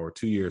from now or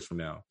 2 years from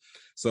now.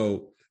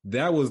 So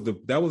that was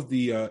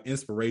the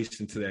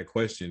inspiration to that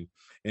question.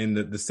 And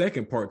the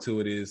second part to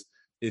it is,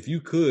 if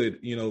you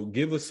could,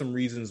 give us some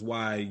reasons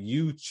why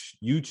you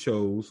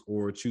chose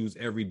or choose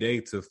every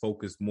day to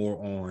focus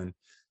more on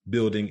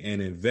building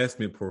an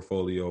investment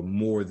portfolio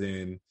more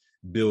than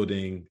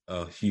building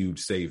a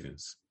huge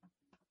savings.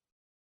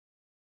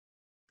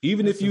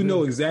 Even if you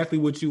know exactly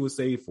what you would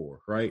save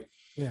for, right?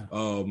 Yeah.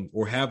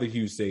 Or have a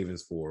huge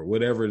savings for,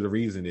 whatever the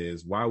reason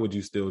is, why would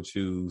you still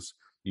choose,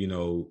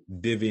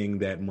 divvying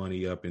that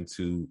money up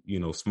into,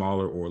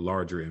 smaller or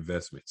larger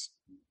investments?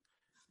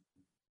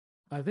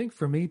 I think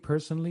for me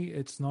personally,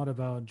 it's not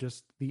about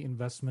just the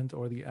investment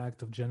or the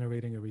act of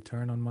generating a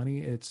return on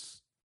money.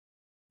 It's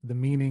the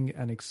meaning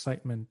and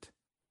excitement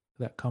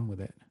that come with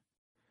it.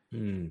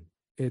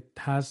 It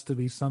has to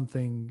be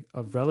something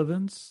of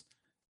relevance,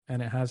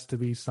 and it has to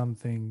be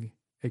something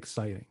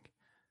exciting.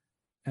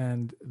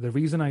 And the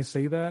reason I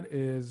say that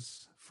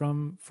is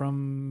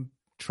from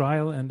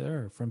trial and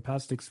error, from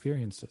past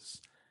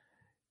experiences.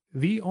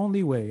 The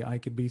only way I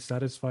could be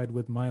satisfied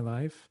with my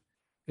life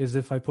is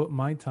if I put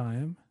my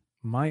time,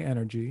 my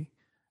energy,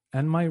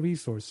 and my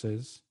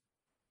resources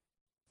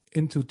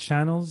into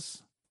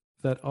channels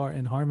that are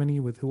in harmony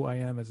with who I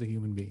am as a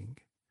human being.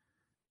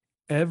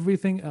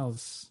 Everything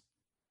else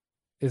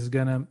is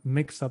going to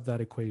mix up that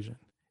equation.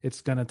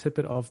 It's going to tip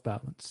it off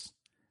balance.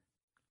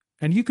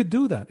 And you could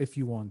do that if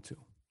you want to.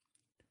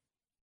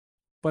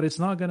 But it's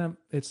not going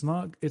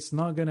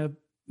to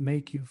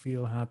make you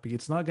feel happy.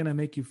 It's not going to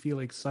make you feel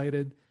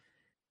excited.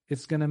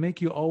 It's going to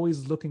make you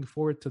always looking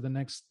forward to the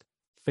next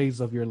phase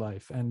of your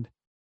life. And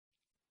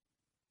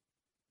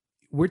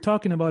we're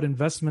talking about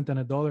investment and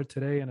 $1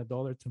 today and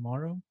 $1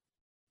 tomorrow.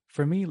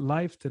 For me,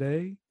 life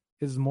today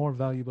is more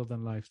valuable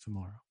than life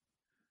tomorrow.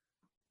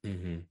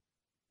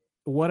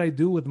 What I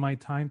do with my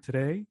time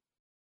today,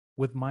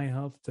 with my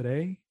health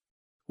today,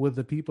 with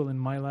the people in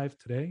my life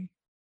today,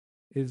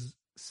 is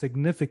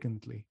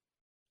significantly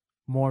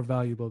more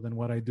valuable than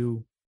what I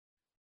do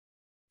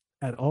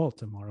at all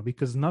tomorrow,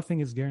 because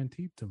nothing is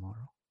guaranteed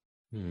tomorrow.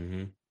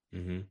 And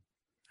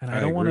I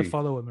don't want to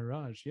follow a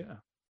mirage. Yeah.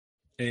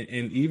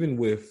 And even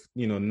with,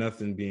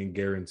 nothing being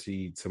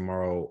guaranteed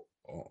tomorrow,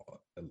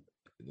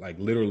 like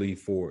literally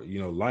for,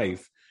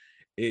 life,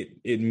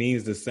 it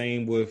means the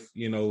same with,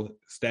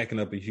 stacking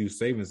up a huge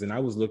savings. And I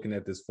was looking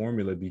at this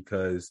formula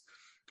because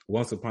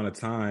once upon a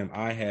time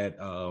I had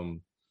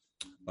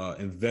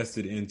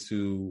invested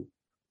into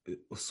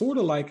sort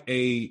of like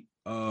a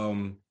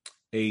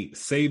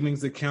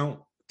savings account,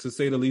 to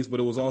say the least, but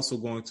it was also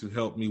going to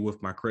help me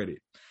with my credit.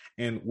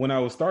 And when I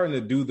was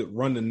starting to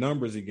run the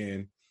numbers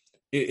again,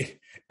 it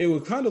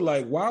was kind of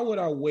like, why would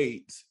I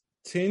wait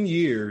 10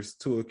 years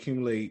to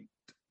accumulate,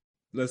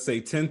 let's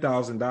say,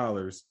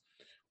 $10,000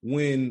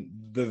 when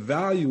the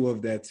value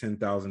of that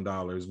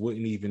 $10,000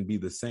 wouldn't even be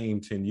the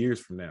same 10 years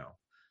from now?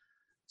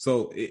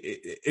 So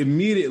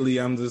immediately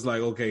I'm just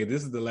like, okay,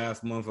 this is the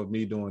last month of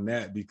me doing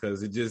that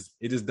because it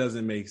just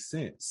doesn't make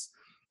sense.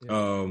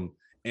 Yeah.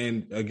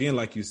 And again,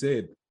 like you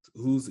said,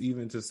 who's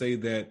even to say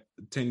that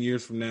 10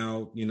 years from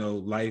now,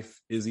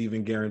 life is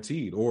even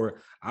guaranteed,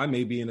 or I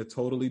may be in a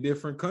totally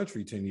different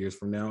country 10 years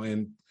from now,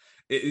 and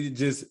it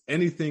just,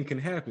 anything can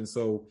happen.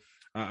 So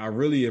I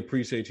really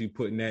appreciate you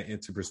putting that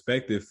into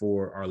perspective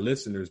for our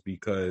listeners,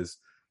 because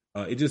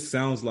it just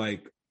sounds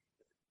like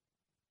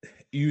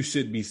you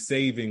should be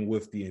saving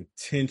with the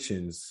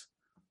intentions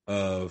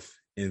of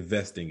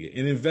investing it.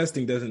 And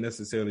investing doesn't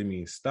necessarily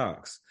mean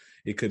stocks.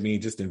 It could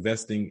mean just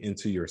investing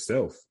into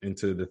yourself,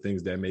 into the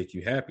things that make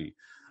you happy,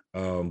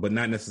 but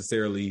not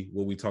necessarily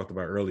what we talked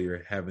about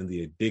earlier, having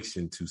the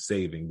addiction to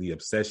saving, the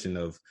obsession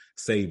of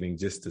saving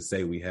just to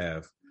say we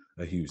have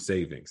a huge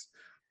savings.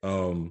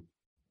 So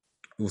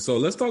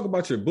let's talk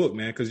about your book,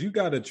 man, because you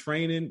got a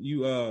training.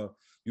 You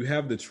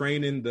have the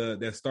training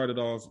that started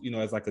off,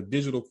 as like a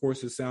digital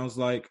course, it sounds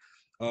like.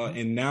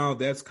 And now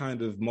that's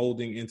kind of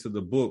molding into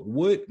the book.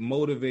 What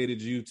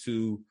motivated you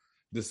to,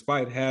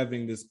 despite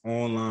having this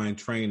online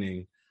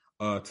training,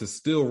 to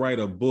still write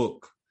a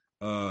book?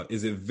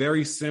 Is it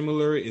very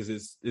similar? Is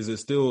it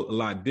still a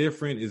lot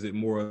different? Is it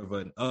more of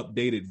an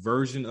updated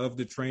version of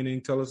the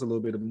training? Tell us a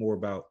little bit more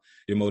about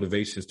your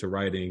motivations to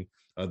writing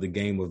The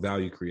Game of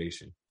Value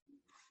Creation.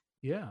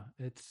 Yeah,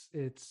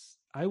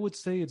 I would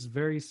say it's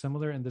very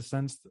similar in the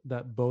sense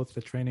that both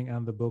the training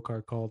and the book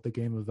are called The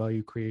Game of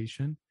Value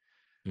Creation.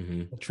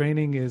 Mm-hmm. The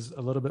training is a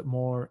little bit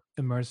more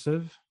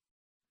immersive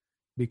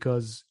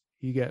because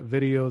you get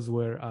videos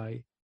where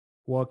I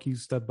walk you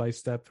step by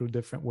step through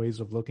different ways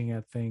of looking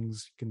at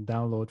things. You can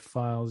download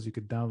files, you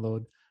could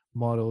download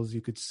models,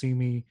 you could see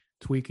me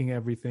tweaking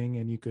everything,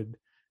 and you could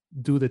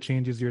do the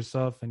changes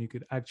yourself, and you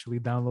could actually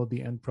download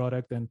the end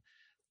product. And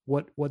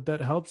what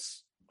that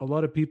helps a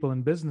lot of people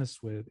in business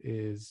with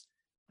is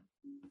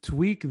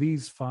tweak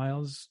these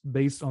files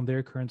based on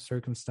their current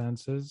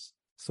circumstances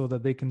so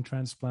that they can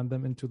transplant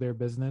them into their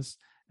business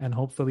and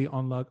hopefully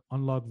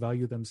unlock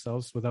value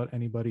themselves without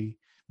anybody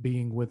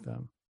being with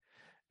them.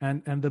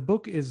 And the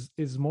book is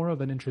more of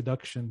an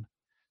introduction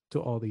to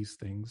all these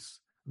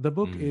things. The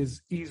book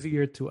is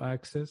easier to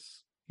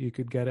access. You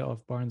could get it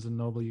off Barnes and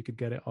Noble. You could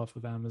get it off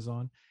of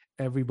Amazon.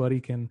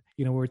 Everybody can,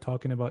 we were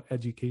talking about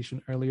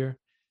education earlier.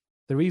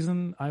 The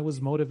reason I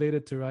was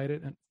motivated to write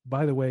it, and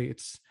by the way,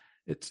 it's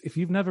if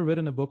you've never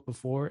written a book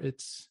before,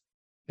 it's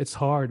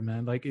hard,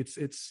 man. Like it's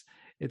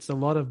a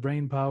lot of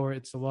brain power.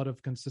 It's a lot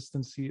of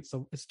consistency.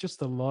 It's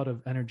just a lot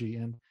of energy,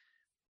 and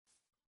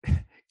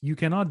you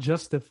cannot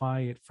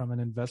justify it from an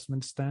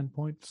investment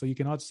standpoint. So you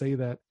cannot say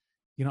that,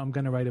 I'm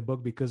going to write a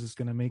book because it's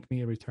going to make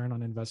me a return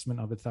on investment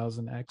of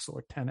 1,000x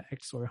or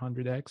 10x or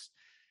 100x.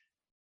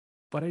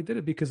 But I did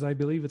it because I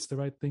believe it's the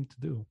right thing to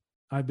do.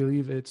 I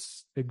believe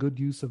it's a good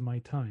use of my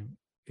time.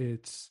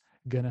 It's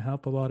going to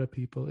help a lot of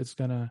people. It's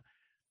going to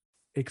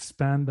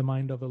expand the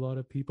mind of a lot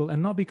of people.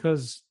 And not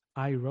because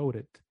I wrote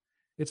it.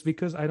 It's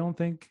because I don't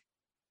think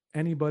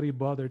anybody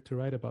bothered to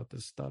write about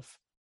this stuff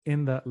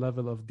in that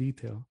level of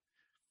detail.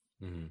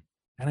 Mm-hmm.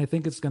 And I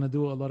think it's going to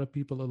do a lot of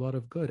people a lot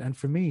of good. And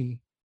for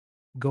me,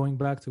 going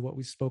back to what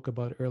we spoke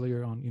about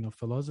earlier on,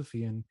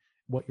 philosophy and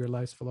what your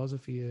life's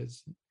philosophy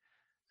is,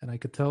 and I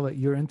could tell that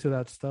you're into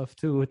that stuff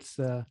too. It's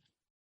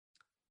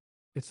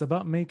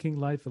about making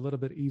life a little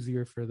bit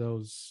easier for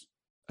those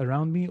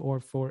around me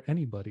or for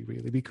anybody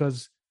really,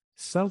 because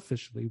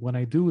selfishly, when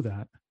I do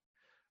that,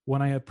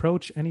 when I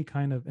approach any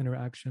kind of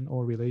interaction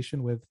or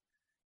relation with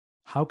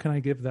how can I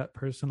give that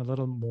person a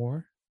little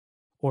more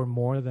or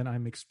more than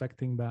I'm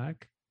expecting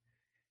back,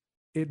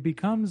 it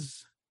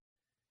becomes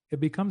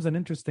an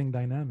interesting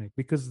dynamic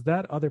because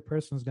that other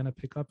person is going to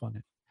pick up on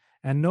it.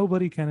 And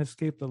nobody can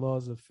escape the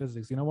laws of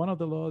physics. One of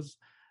the laws,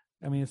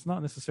 it's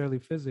not necessarily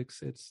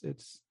physics.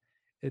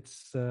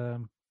 It's a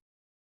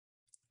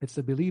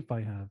belief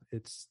I have.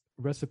 It's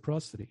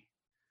reciprocity,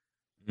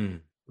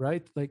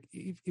 right? Like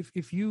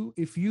if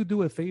you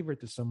do a favor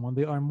to someone,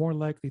 they are more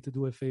likely to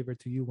do a favor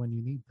to you when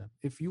you need them.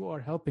 If you are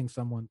helping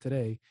someone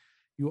today,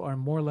 you are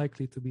more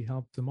likely to be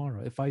helped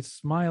tomorrow. If I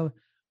smile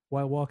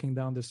while walking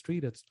down the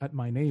street at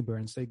my neighbor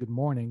and say good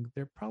morning,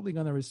 they're probably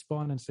going to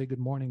respond and say good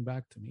morning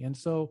back to me. And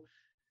so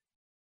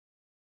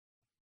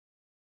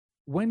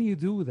when you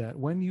do that,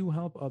 when you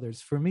help others,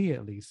 for me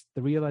at least,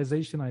 the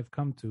realization I've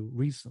come to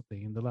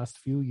recently in the last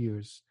few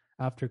years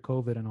after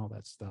COVID and all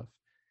that stuff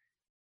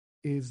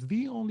is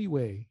the only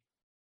way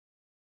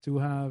to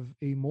have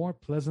a more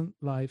pleasant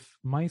life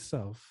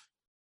myself,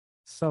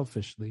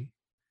 selfishly,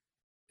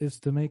 is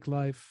to make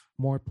life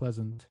more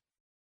pleasant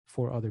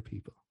for other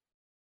people.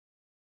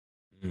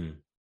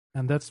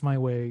 And that's my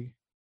way.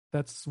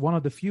 That's one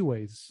of the few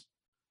ways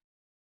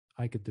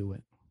I could do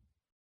it.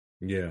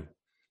 Yeah.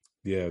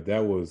 Yeah,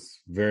 that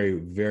was very,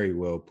 very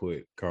well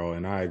put, Karl.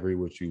 And I agree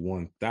with you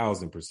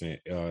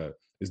 1,000%.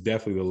 It's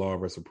definitely the law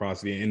of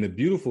reciprocity. And the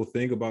beautiful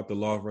thing about the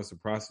law of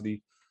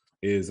reciprocity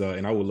is,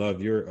 and I would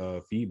love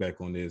your feedback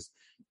on this,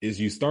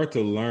 is you start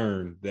to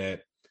learn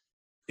that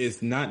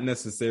it's not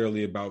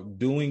necessarily about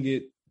doing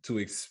it to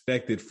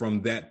expect it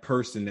from that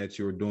person that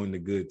you're doing the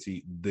good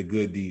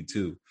deed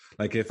to.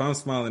 Like if I'm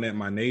smiling at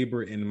my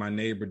neighbor and my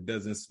neighbor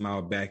doesn't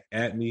smile back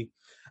at me,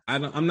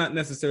 I'm not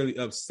necessarily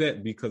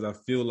upset because I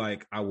feel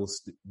like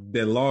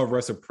the law of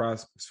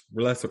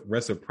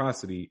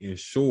reciprocity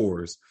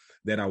ensures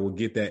that I will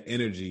get that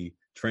energy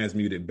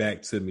transmuted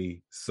back to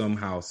me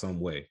somehow, some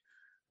way.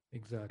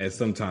 Exactly. At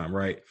some time,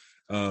 right?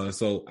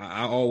 So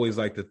I always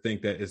like to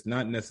think that it's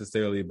not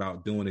necessarily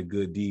about doing a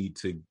good deed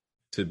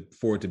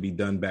for it to be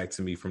done back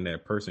to me from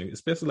that person,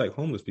 especially like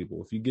homeless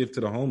people. If you give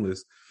to the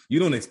homeless, you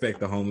don't expect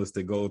the homeless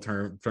to go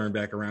turn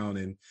back around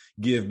and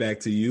give back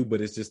to you, but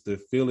it's just the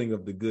feeling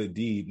of the good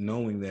deed,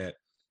 knowing that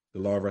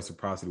the law of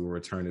reciprocity will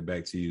return it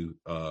back to you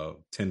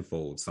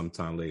tenfold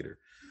sometime later.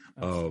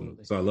 So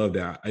I love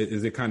that.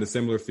 Is it kind of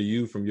similar for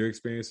you from your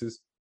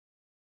experiences?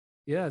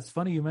 Yeah, it's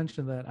funny you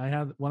mentioned that. I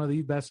had one of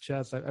the best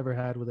chats I've ever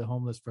had with a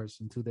homeless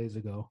person 2 days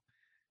ago,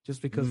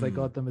 just because I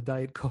got them a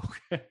Diet Coke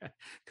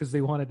because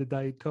they wanted a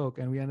Diet Coke,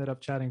 and we ended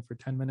up chatting for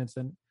 10 minutes.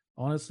 And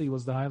honestly, it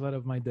was the highlight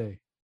of my day.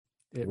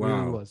 It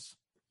really was.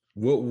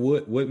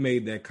 What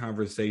made that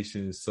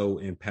conversation so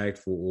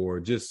impactful or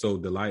just so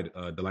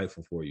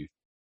delightful for you?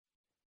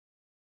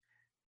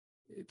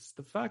 It's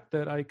the fact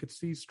that I could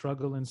see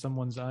struggle in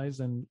someone's eyes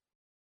and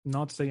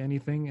not say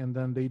anything, and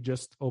then they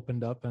just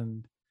opened up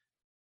and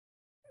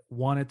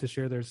wanted to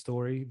share their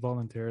story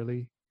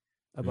voluntarily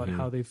about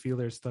how they feel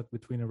they're stuck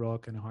between a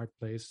rock and a hard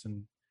place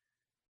and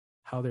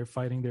how they're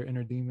fighting their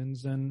inner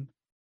demons. And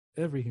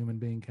every human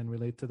being can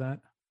relate to that.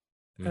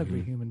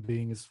 Every human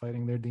being is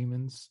fighting their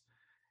demons,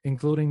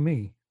 including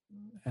me.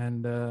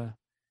 And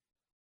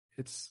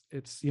it's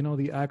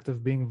the act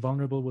of being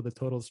vulnerable with a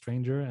total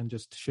stranger and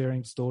just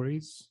sharing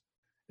stories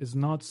is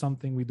not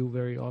something we do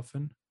very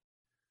often,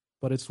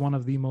 but it's one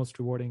of the most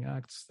rewarding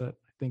acts that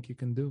I think you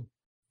can do.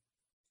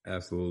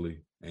 Absolutely.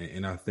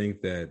 And I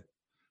think that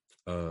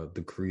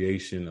the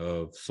creation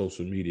of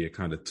social media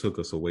kind of took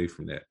us away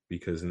from that,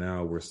 because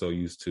now we're so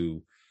used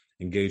to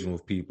engaging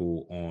with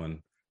people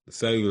on the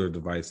cellular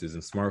devices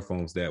and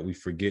smartphones that we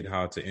forget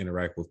how to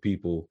interact with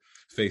people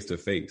face to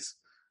face.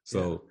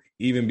 So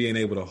even being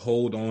able to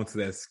hold on to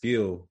that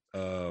skill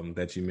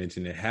that you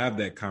mentioned and have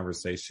that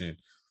conversation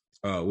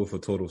with a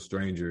total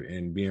stranger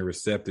and being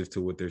receptive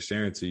to what they're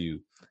sharing to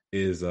you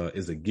is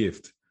a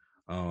gift,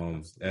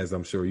 as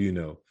I'm sure you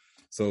know.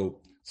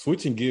 So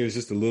switching gears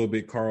just a little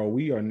bit, Karl,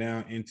 we are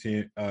now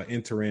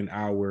entering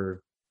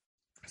our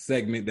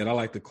segment that I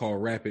like to call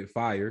Rapid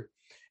Fire.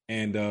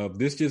 And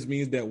this just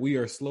means that we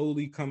are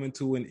slowly coming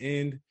to an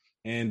end.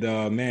 And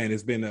man,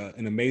 it's been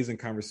an amazing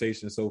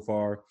conversation so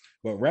far.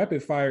 But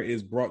Rapid Fire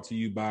is brought to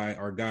you by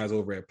our guys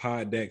over at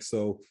Pod Deck.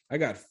 So I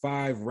got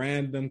 5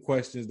 random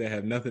questions that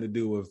have nothing to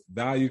do with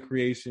value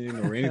creation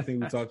or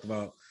anything we talked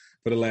about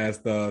for the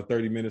last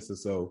 30 minutes or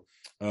so.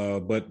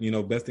 But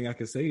best thing I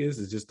can say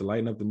is just to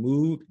lighten up the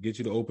mood, get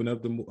you to open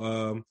up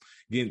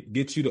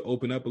get you to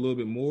open up a little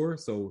bit more.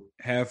 So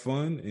have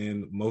fun,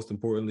 and most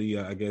importantly,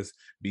 I guess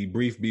be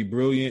brief, be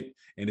brilliant,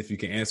 and if you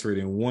can answer it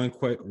in one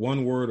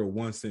word or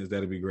one sentence,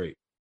 that'd be great.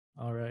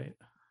 All right,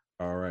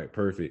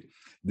 perfect.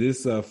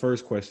 This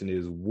first question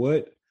is: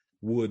 what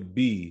would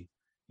be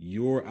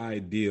your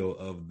ideal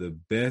of the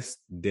best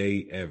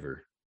day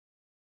ever?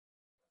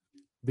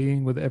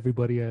 Being with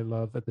everybody I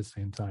love at the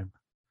same time.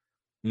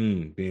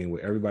 Being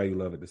with everybody you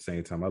love at the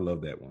same time. I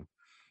love that one.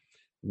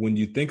 When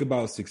you think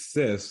about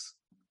success,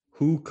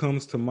 who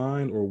comes to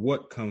mind or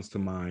what comes to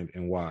mind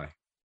and why?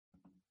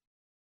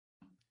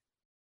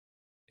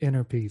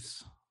 Inner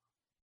peace.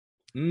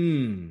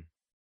 Man,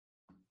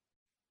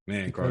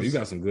 Karl, you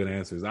got some good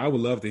answers. I would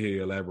love to hear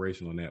your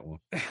elaboration on that one.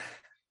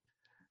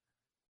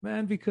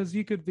 Man, because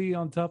you could be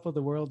on top of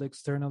the world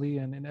externally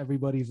and in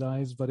everybody's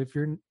eyes, but if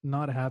you're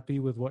not happy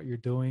with what you're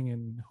doing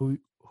and who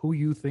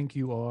you think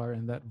you are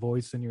and that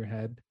voice in your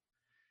head,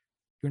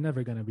 you're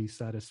never going to be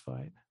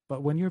satisfied.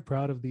 But when you're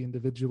proud of the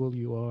individual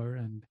you are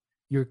and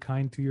you're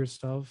kind to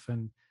yourself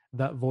and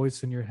that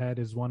voice in your head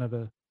is one of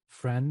a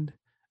friend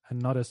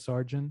and not a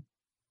sergeant,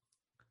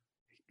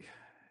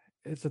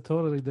 it's a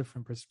totally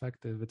different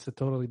perspective. It's a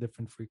totally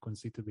different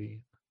frequency to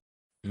be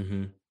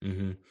in.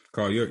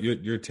 Karl,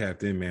 you're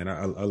tapped in, man.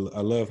 I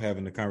love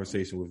having the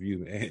conversation with you,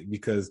 man,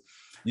 because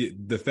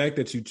the fact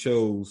that you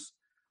chose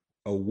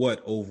a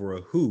what over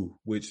a who,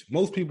 which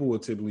most people will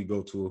typically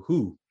go to a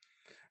who,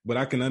 but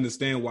I can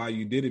understand why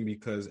you did it,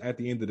 because at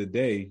the end of the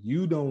day,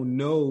 you don't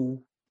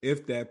know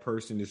if that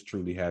person is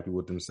truly happy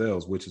with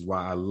themselves, which is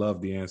why I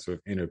love the answer of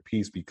inner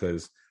peace,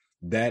 because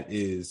that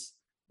is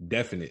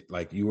definite.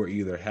 Like, you are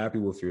either happy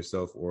with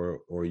yourself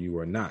or you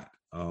are not.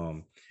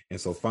 And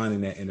so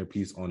finding that inner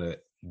peace on a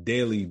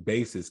daily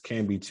basis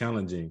can be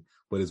challenging,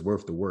 but it's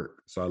worth the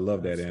work. So I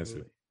love that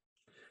answer.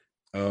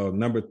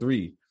 Number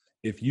 3,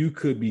 if you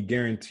could be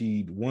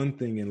guaranteed one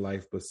thing in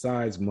life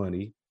besides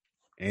money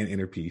and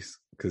inner peace,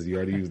 because you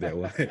already used that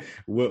one,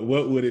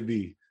 what would it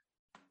be?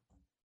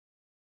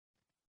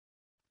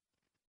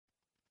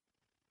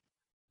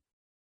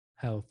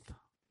 Health.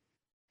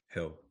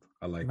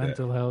 I like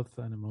mental health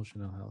and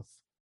emotional health.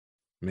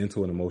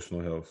 Mental and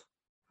emotional health.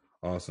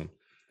 Awesome.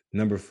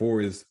 Number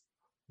 4 is,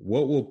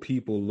 What will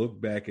people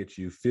look back at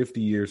you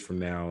 50 years from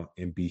now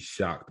and be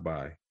shocked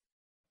by?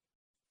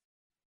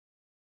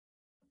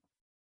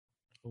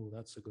 Oh,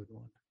 that's a good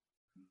one.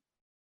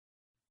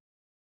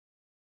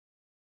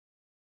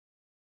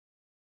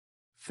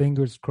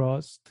 Fingers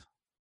crossed.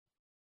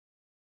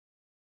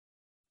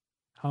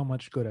 How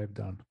much good I've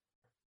done.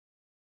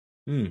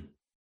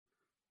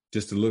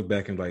 Just to look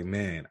back and be like,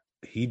 man,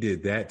 he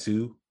did that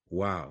too.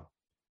 Wow.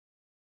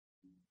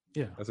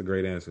 Yeah. That's a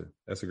great answer.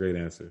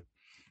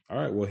 All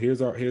right. Well,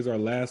 here's our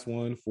last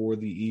one for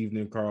the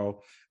evening,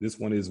 Karl. This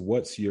one is,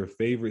 what's your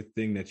favorite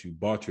thing that you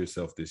bought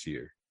yourself this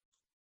year?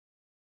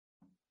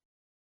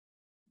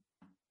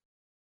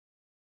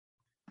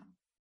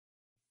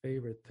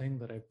 Favorite thing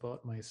that I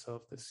bought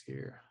myself this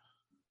year.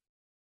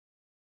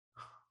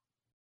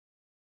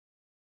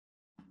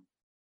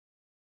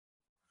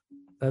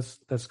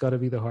 That's got to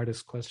be the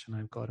hardest question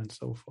I've gotten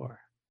so far.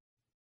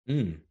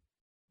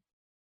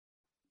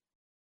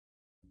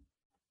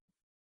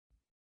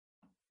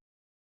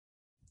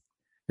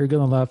 You're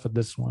gonna laugh at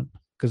this one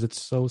because it's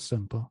so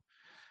simple.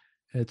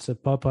 It's a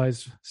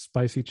Popeye's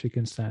spicy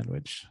chicken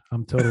sandwich.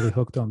 I'm totally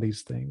hooked on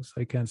these things.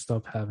 I can't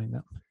stop having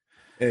them.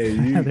 Hey,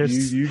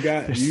 you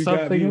got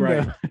me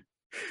right.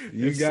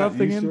 You sure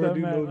do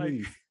know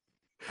me.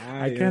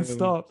 I can't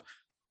stop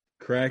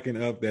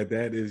cracking up that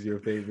is your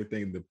favorite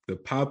thing, the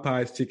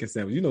Popeye's chicken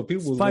sandwich. You know,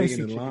 people was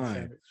spicy waiting in line.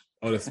 Sandwich.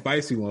 Oh, the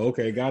spicy one.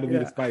 Okay, got to be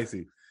the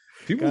spicy.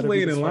 People was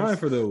waiting in line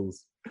for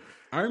those.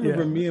 I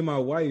remember me and my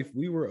wife,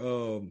 we were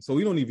so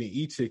we don't even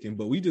eat chicken,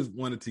 but we just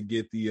wanted to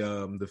get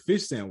the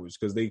fish sandwich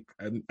because they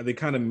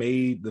kind of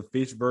made the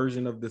fish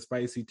version of the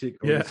spicy chicken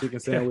or the chicken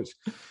sandwich.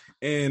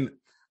 And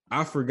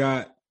I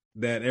forgot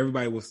that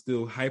everybody was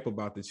still hype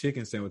about the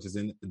chicken sandwiches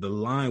and the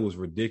line was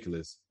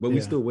ridiculous, but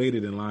we still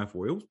waited in line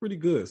for it. It was pretty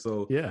good.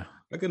 So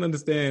I can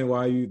understand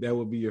why that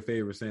would be your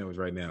favorite sandwich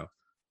right now.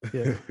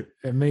 Yeah,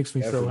 it makes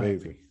me so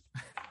amazing. Happy.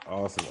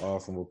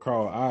 Awesome. Well,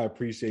 Karl, I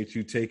appreciate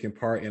you taking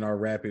part in our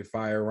rapid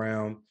fire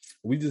round.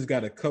 We just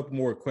got a couple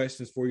more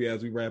questions for you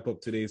as we wrap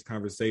up today's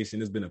conversation.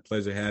 It's been a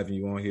pleasure having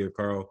you on here,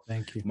 Karl.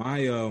 Thank you.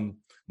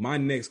 My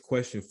next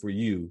question for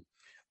you,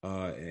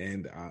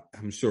 and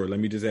I'm sure, let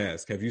me just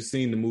ask, have you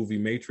seen the movie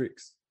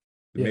Matrix?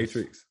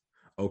 Matrix?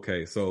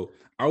 Okay, so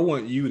I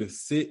want you to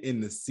sit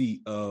in the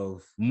seat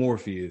of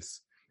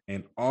Morpheus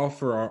and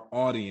offer our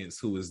audience,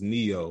 who is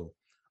Neo,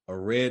 a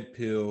red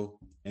pill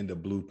and a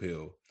blue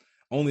pill.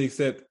 Only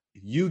except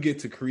you get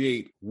to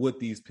create what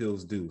these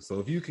pills do. So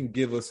if you can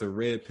give us a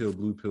red pill,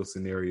 blue pill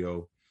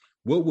scenario,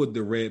 what would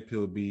the red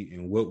pill be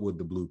and what would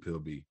the blue pill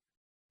be?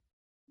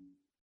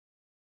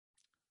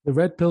 The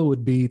red pill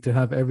would be to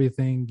have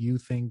everything you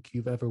think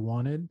you've ever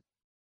wanted,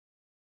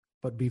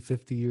 but be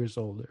 50 years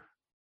older.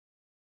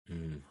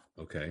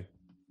 Okay.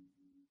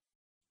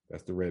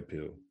 That's the red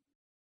pill.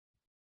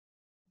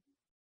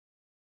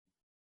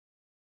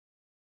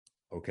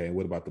 Okay,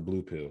 what about the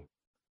blue pill?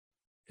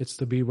 It's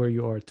to be where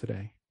you are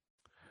today.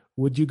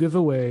 Would you give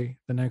away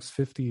the next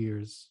 50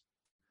 years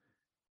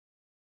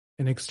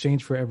in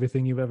exchange for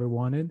everything you've ever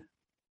wanted?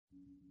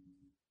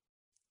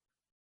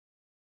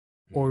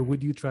 Or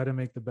would you try to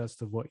make the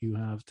best of what you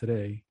have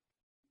today,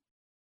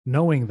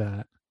 knowing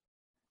that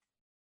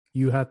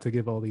you had to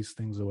give all these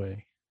things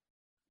away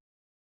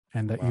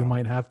and that you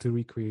might have to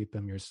recreate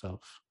them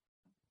yourself?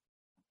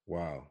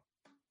 Wow.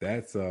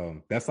 That's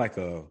like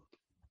a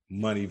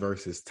money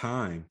versus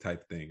time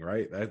type thing,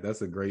 right?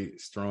 That's a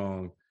great,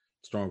 strong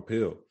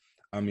pill.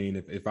 I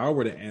mean, if I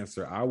were to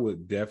answer, I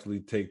would definitely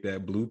take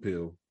that blue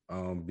pill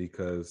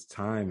because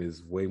time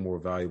is way more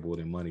valuable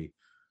than money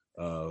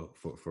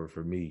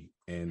for me.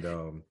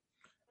 And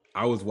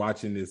I was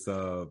watching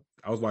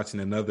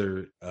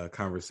another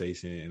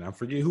conversation, and I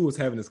forget who was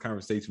having this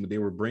conversation, but they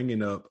were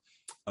bringing up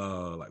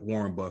like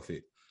Warren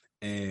Buffett,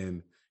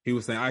 and he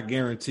was saying, I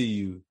guarantee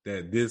you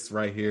that this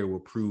right here will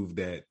prove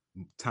that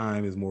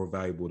time is more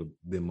valuable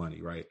than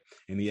money, right?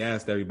 And he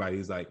asked everybody,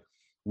 he's like,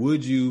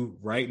 would you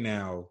right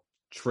now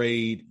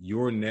trade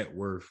your net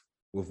worth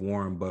with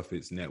Warren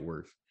Buffett's net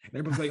worth? And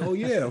everybody's like, oh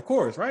yeah, of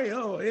course, right?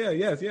 Oh yeah,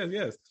 yes.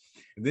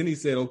 And then he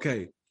said,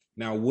 okay,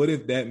 now what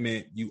if that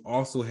meant you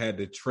also had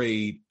to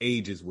trade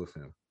ages with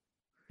him?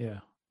 Yeah.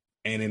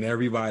 And then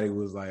everybody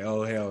was like,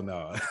 oh, hell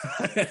no.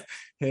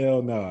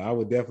 Hell no. I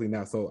would definitely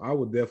not. So I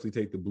would definitely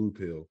take the blue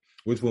pill.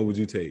 Which one would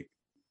you take?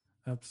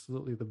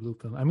 Absolutely the blue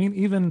pill. I mean,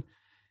 even,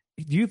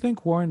 do you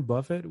think Warren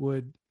Buffett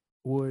would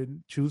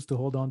choose to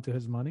hold on to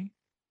his money?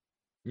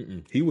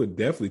 He would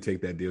definitely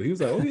take that deal. He was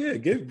like, oh yeah,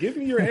 give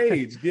me your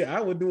age. Yeah,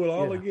 I would do it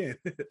all again.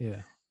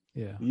 Yeah.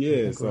 Yeah.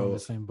 I think we're on the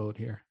same boat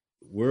here.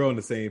 We're on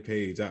the same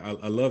page. I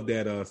love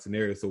that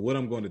scenario. So what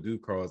I'm going to do,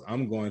 Karl, is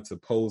I'm going to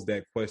pose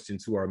that question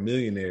to our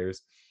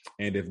millionaires.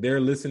 And if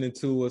they're listening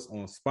to us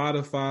on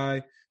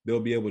Spotify, they'll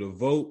be able to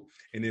vote.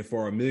 And then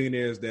for our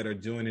millionaires that are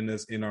joining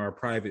us in our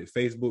private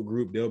Facebook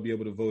group, they'll be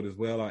able to vote as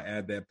well. I'll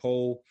add that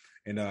poll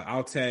and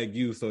I'll tag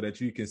you so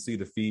that you can see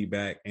the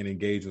feedback and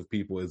engage with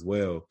people as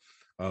well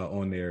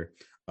on there.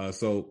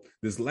 So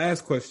this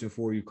last question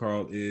for you,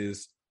 Karl,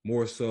 is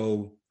more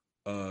so,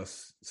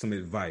 some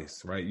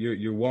advice, right?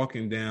 You're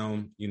walking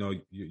down,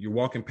 you're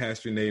walking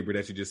past your neighbor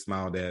that you just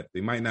smiled at.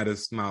 They might not have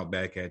smiled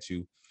back at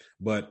you,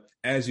 but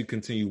as you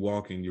continue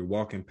walking, you're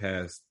walking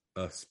past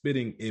a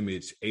spitting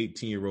image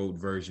 18-year-old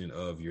version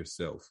of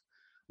yourself.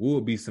 What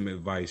would be some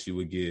advice you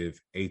would give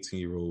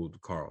 18-year-old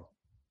Karl?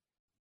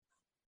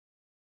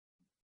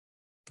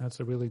 That's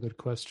a really good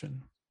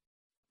question.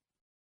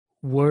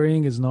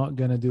 Worrying is not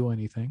going to do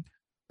anything.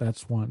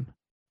 That's one.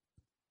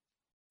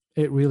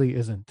 It really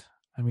isn't.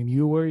 I mean,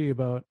 you worry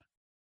about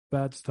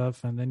bad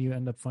stuff and then you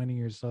end up finding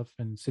yourself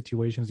in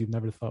situations you've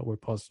never thought were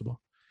possible.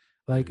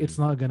 Like, it's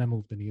not going to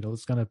move the needle.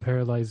 It's going to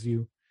paralyze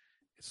you.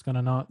 It's going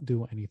to not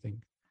do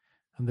anything.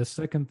 And the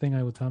second thing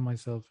I would tell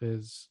myself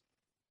is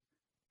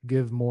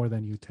give more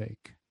than you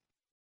take.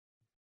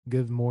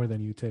 Give more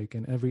than you take.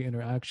 In every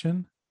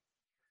interaction,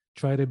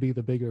 try to be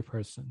the bigger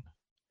person.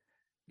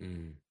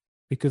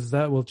 Because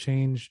that will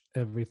change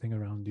everything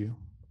around you.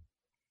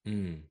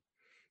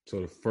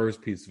 So the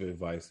first piece of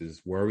advice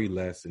is worry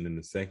less, and then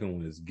the second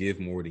one is give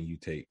more than you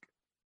take.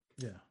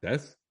 Yeah,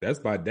 that's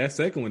by that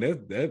second one.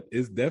 That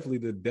is definitely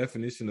the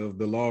definition of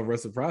the law of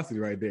reciprocity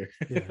right there.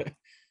 Yeah,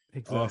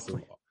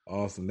 exactly.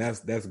 Awesome.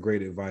 That's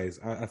great advice.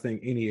 I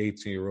think any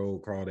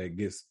 18-year-old Karl that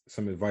gets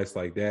some advice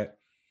like that,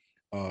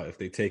 if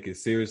they take it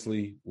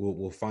seriously,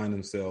 will find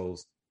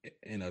themselves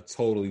in a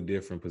totally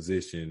different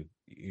position.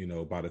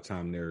 By the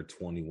time they're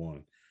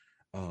 21.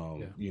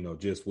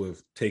 Just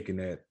with taking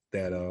that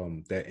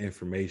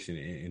information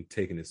and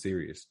taking it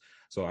serious.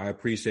 So I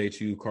appreciate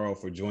you, Karl,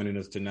 for joining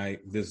us tonight.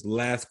 This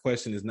last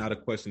question is not a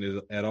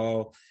question at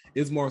all.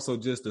 It's more so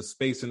just a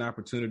space and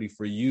opportunity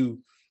for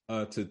you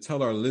to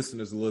tell our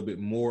listeners a little bit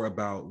more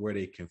about where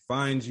they can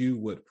find you,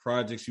 what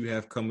projects you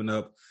have coming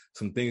up,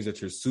 some things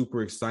that you're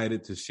super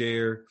excited to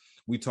share.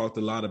 We talked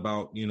a lot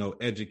about,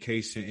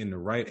 education and the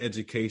right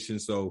education.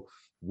 So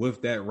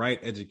with that right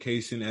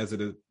education, as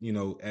it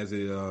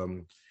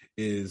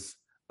is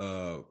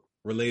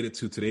related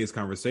to today's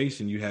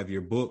conversation, you have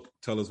your book.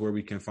 Tell us where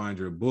we can find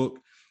your book.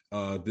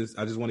 I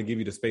just want to give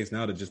you the space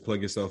now to just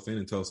plug yourself in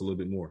and tell us a little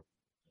bit more.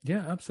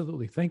 Yeah,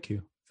 absolutely. Thank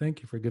you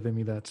for giving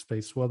me that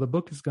space. Well, the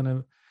book is going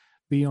to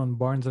be on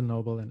Barnes and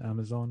Noble and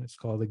Amazon. It's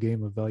called The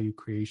Game of Value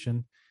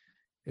Creation.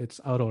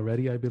 It's out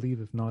already, I believe.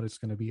 If not, it's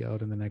going to be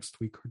out in the next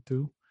week or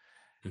two.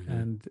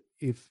 And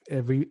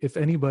if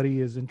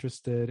anybody is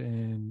interested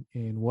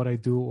in what I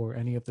do or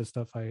any of the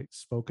stuff I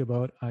spoke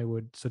about, I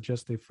would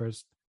suggest they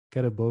first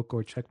get a book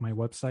or check my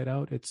website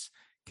out. It's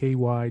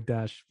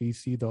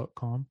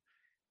ky-vc.com.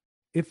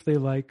 If they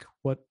like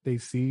what they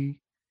see,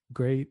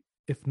 great.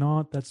 If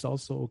not, that's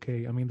also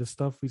okay. I mean, the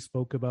stuff we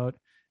spoke about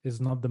is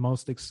not the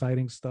most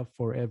exciting stuff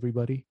for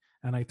everybody,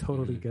 and I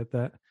totally get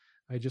that.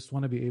 I just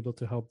want to be able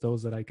to help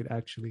those that I could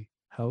actually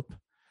help.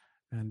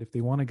 And if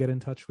they want to get in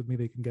touch with me,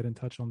 they can get in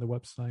touch on the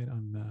website.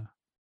 I'm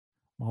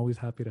always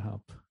happy to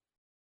help.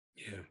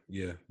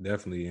 Yeah,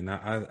 definitely. And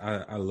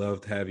I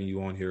loved having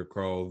you on here,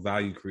 Karl.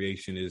 Value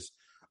creation is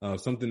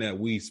something that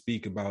we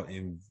speak about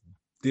in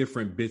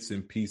different bits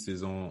and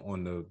pieces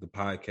on the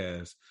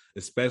podcast,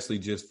 especially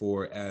just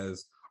for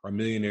as our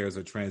millionaires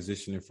are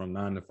transitioning from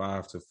 9 to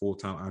 5 to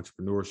full-time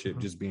entrepreneurship,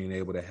 just being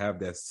able to have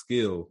that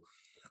skill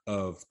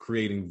of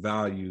creating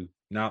value,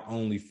 not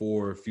only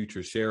for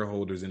future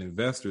shareholders and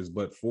investors,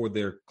 but for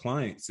their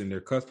clients and their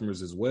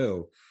customers as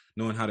well.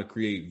 Knowing how to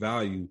create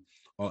value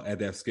at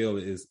that scale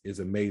is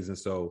amazing.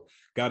 So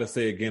got to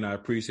say again, I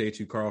appreciate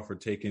you, Karl, for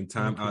taking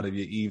time out of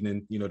your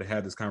evening, to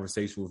have this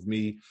conversation with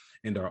me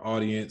and our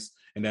audience.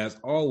 And as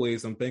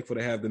always, I'm thankful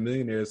to have the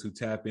millionaires who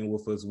tap in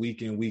with us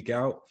week in, week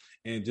out,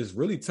 and just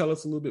really tell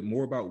us a little bit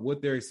more about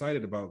what they're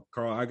excited about.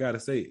 Karl, I got to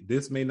say,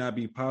 this may not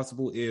be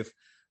possible if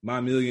my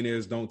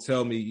millionaires don't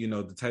tell me,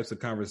 the types of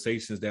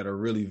conversations that are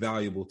really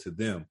valuable to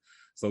them.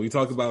 So we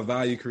talk about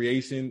value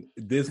creation.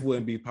 This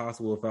wouldn't be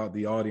possible without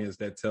the audience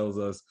that tells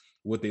us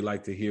what they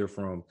like to hear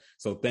from.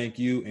 So thank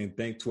you, and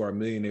thank to our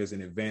millionaires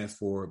in advance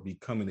for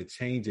becoming the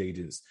change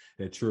agents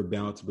that you're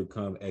bound to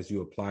become as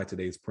you apply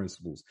today's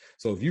principles.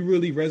 So if you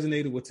really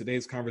resonated with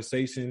today's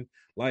conversation,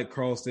 like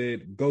Karl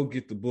said, go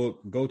get the book,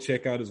 go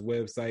check out his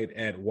website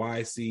at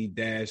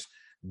YC-VC,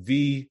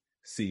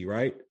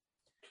 right?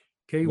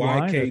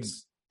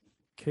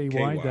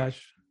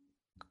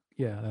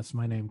 That's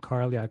my name,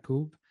 Karl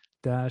Yaacoub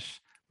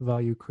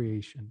 -value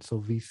creation. So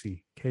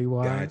VC,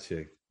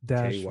 KY-VC.com.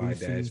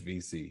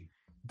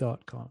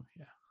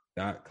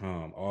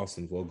 .com.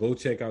 Awesome. Well, go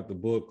check out the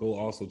book. Go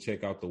also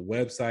check out the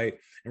website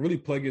and really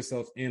plug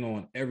yourself in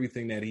on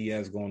everything that he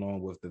has going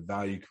on with the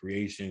value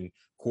creation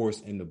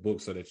course in the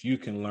book, so that you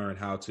can learn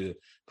how to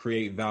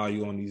create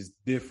value on these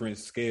different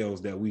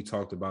scales that we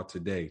talked about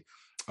today.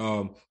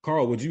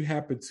 Karl, would you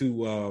happen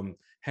to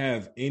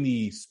have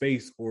any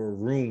space or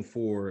room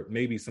for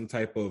maybe some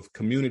type of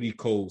community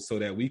code so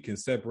that we can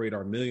separate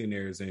our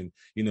millionaires and,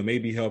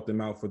 maybe help them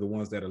out for the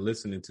ones that are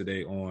listening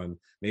today on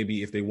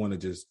maybe if they want to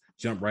just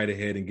jump right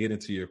ahead and get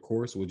into your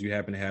course? Would you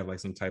happen to have like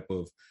some type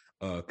of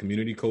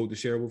community code to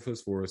share with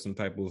us for some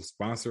type of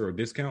sponsor or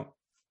discount?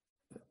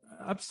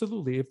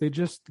 Absolutely. If they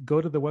just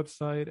go to the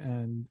website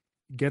and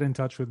get in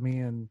touch with me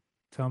and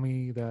tell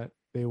me that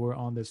they were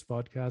on this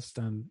podcast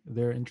and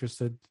they're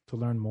interested to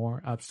learn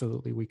more,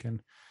 absolutely, we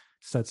can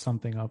set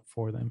something up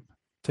for them.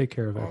 Take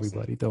care of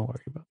everybody. Don't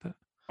worry about that.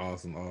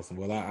 Awesome.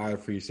 Well, I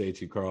appreciate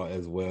you, Karl,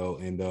 as well,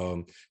 and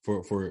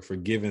for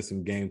giving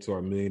some game to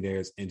our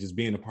millionaires and just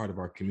being a part of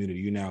our community.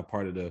 You're now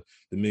part of the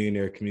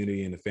millionaire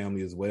community and the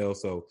family as well.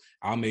 So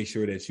I'll make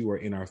sure that you are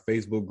in our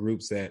Facebook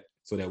group set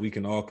so that we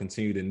can all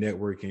continue to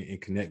network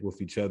and connect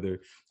with each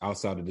other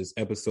outside of this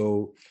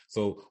episode.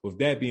 So with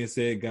that being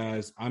said,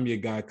 guys, I'm your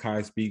guy,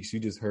 Kai Speaks. You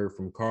just heard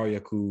from Karl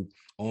Yaacoub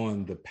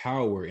on the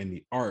power and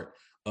the art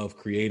of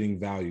creating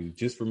value.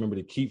 Just remember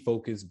to keep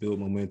focused, build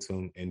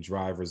momentum, and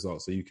drive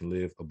results so you can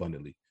live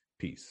abundantly.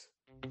 Peace.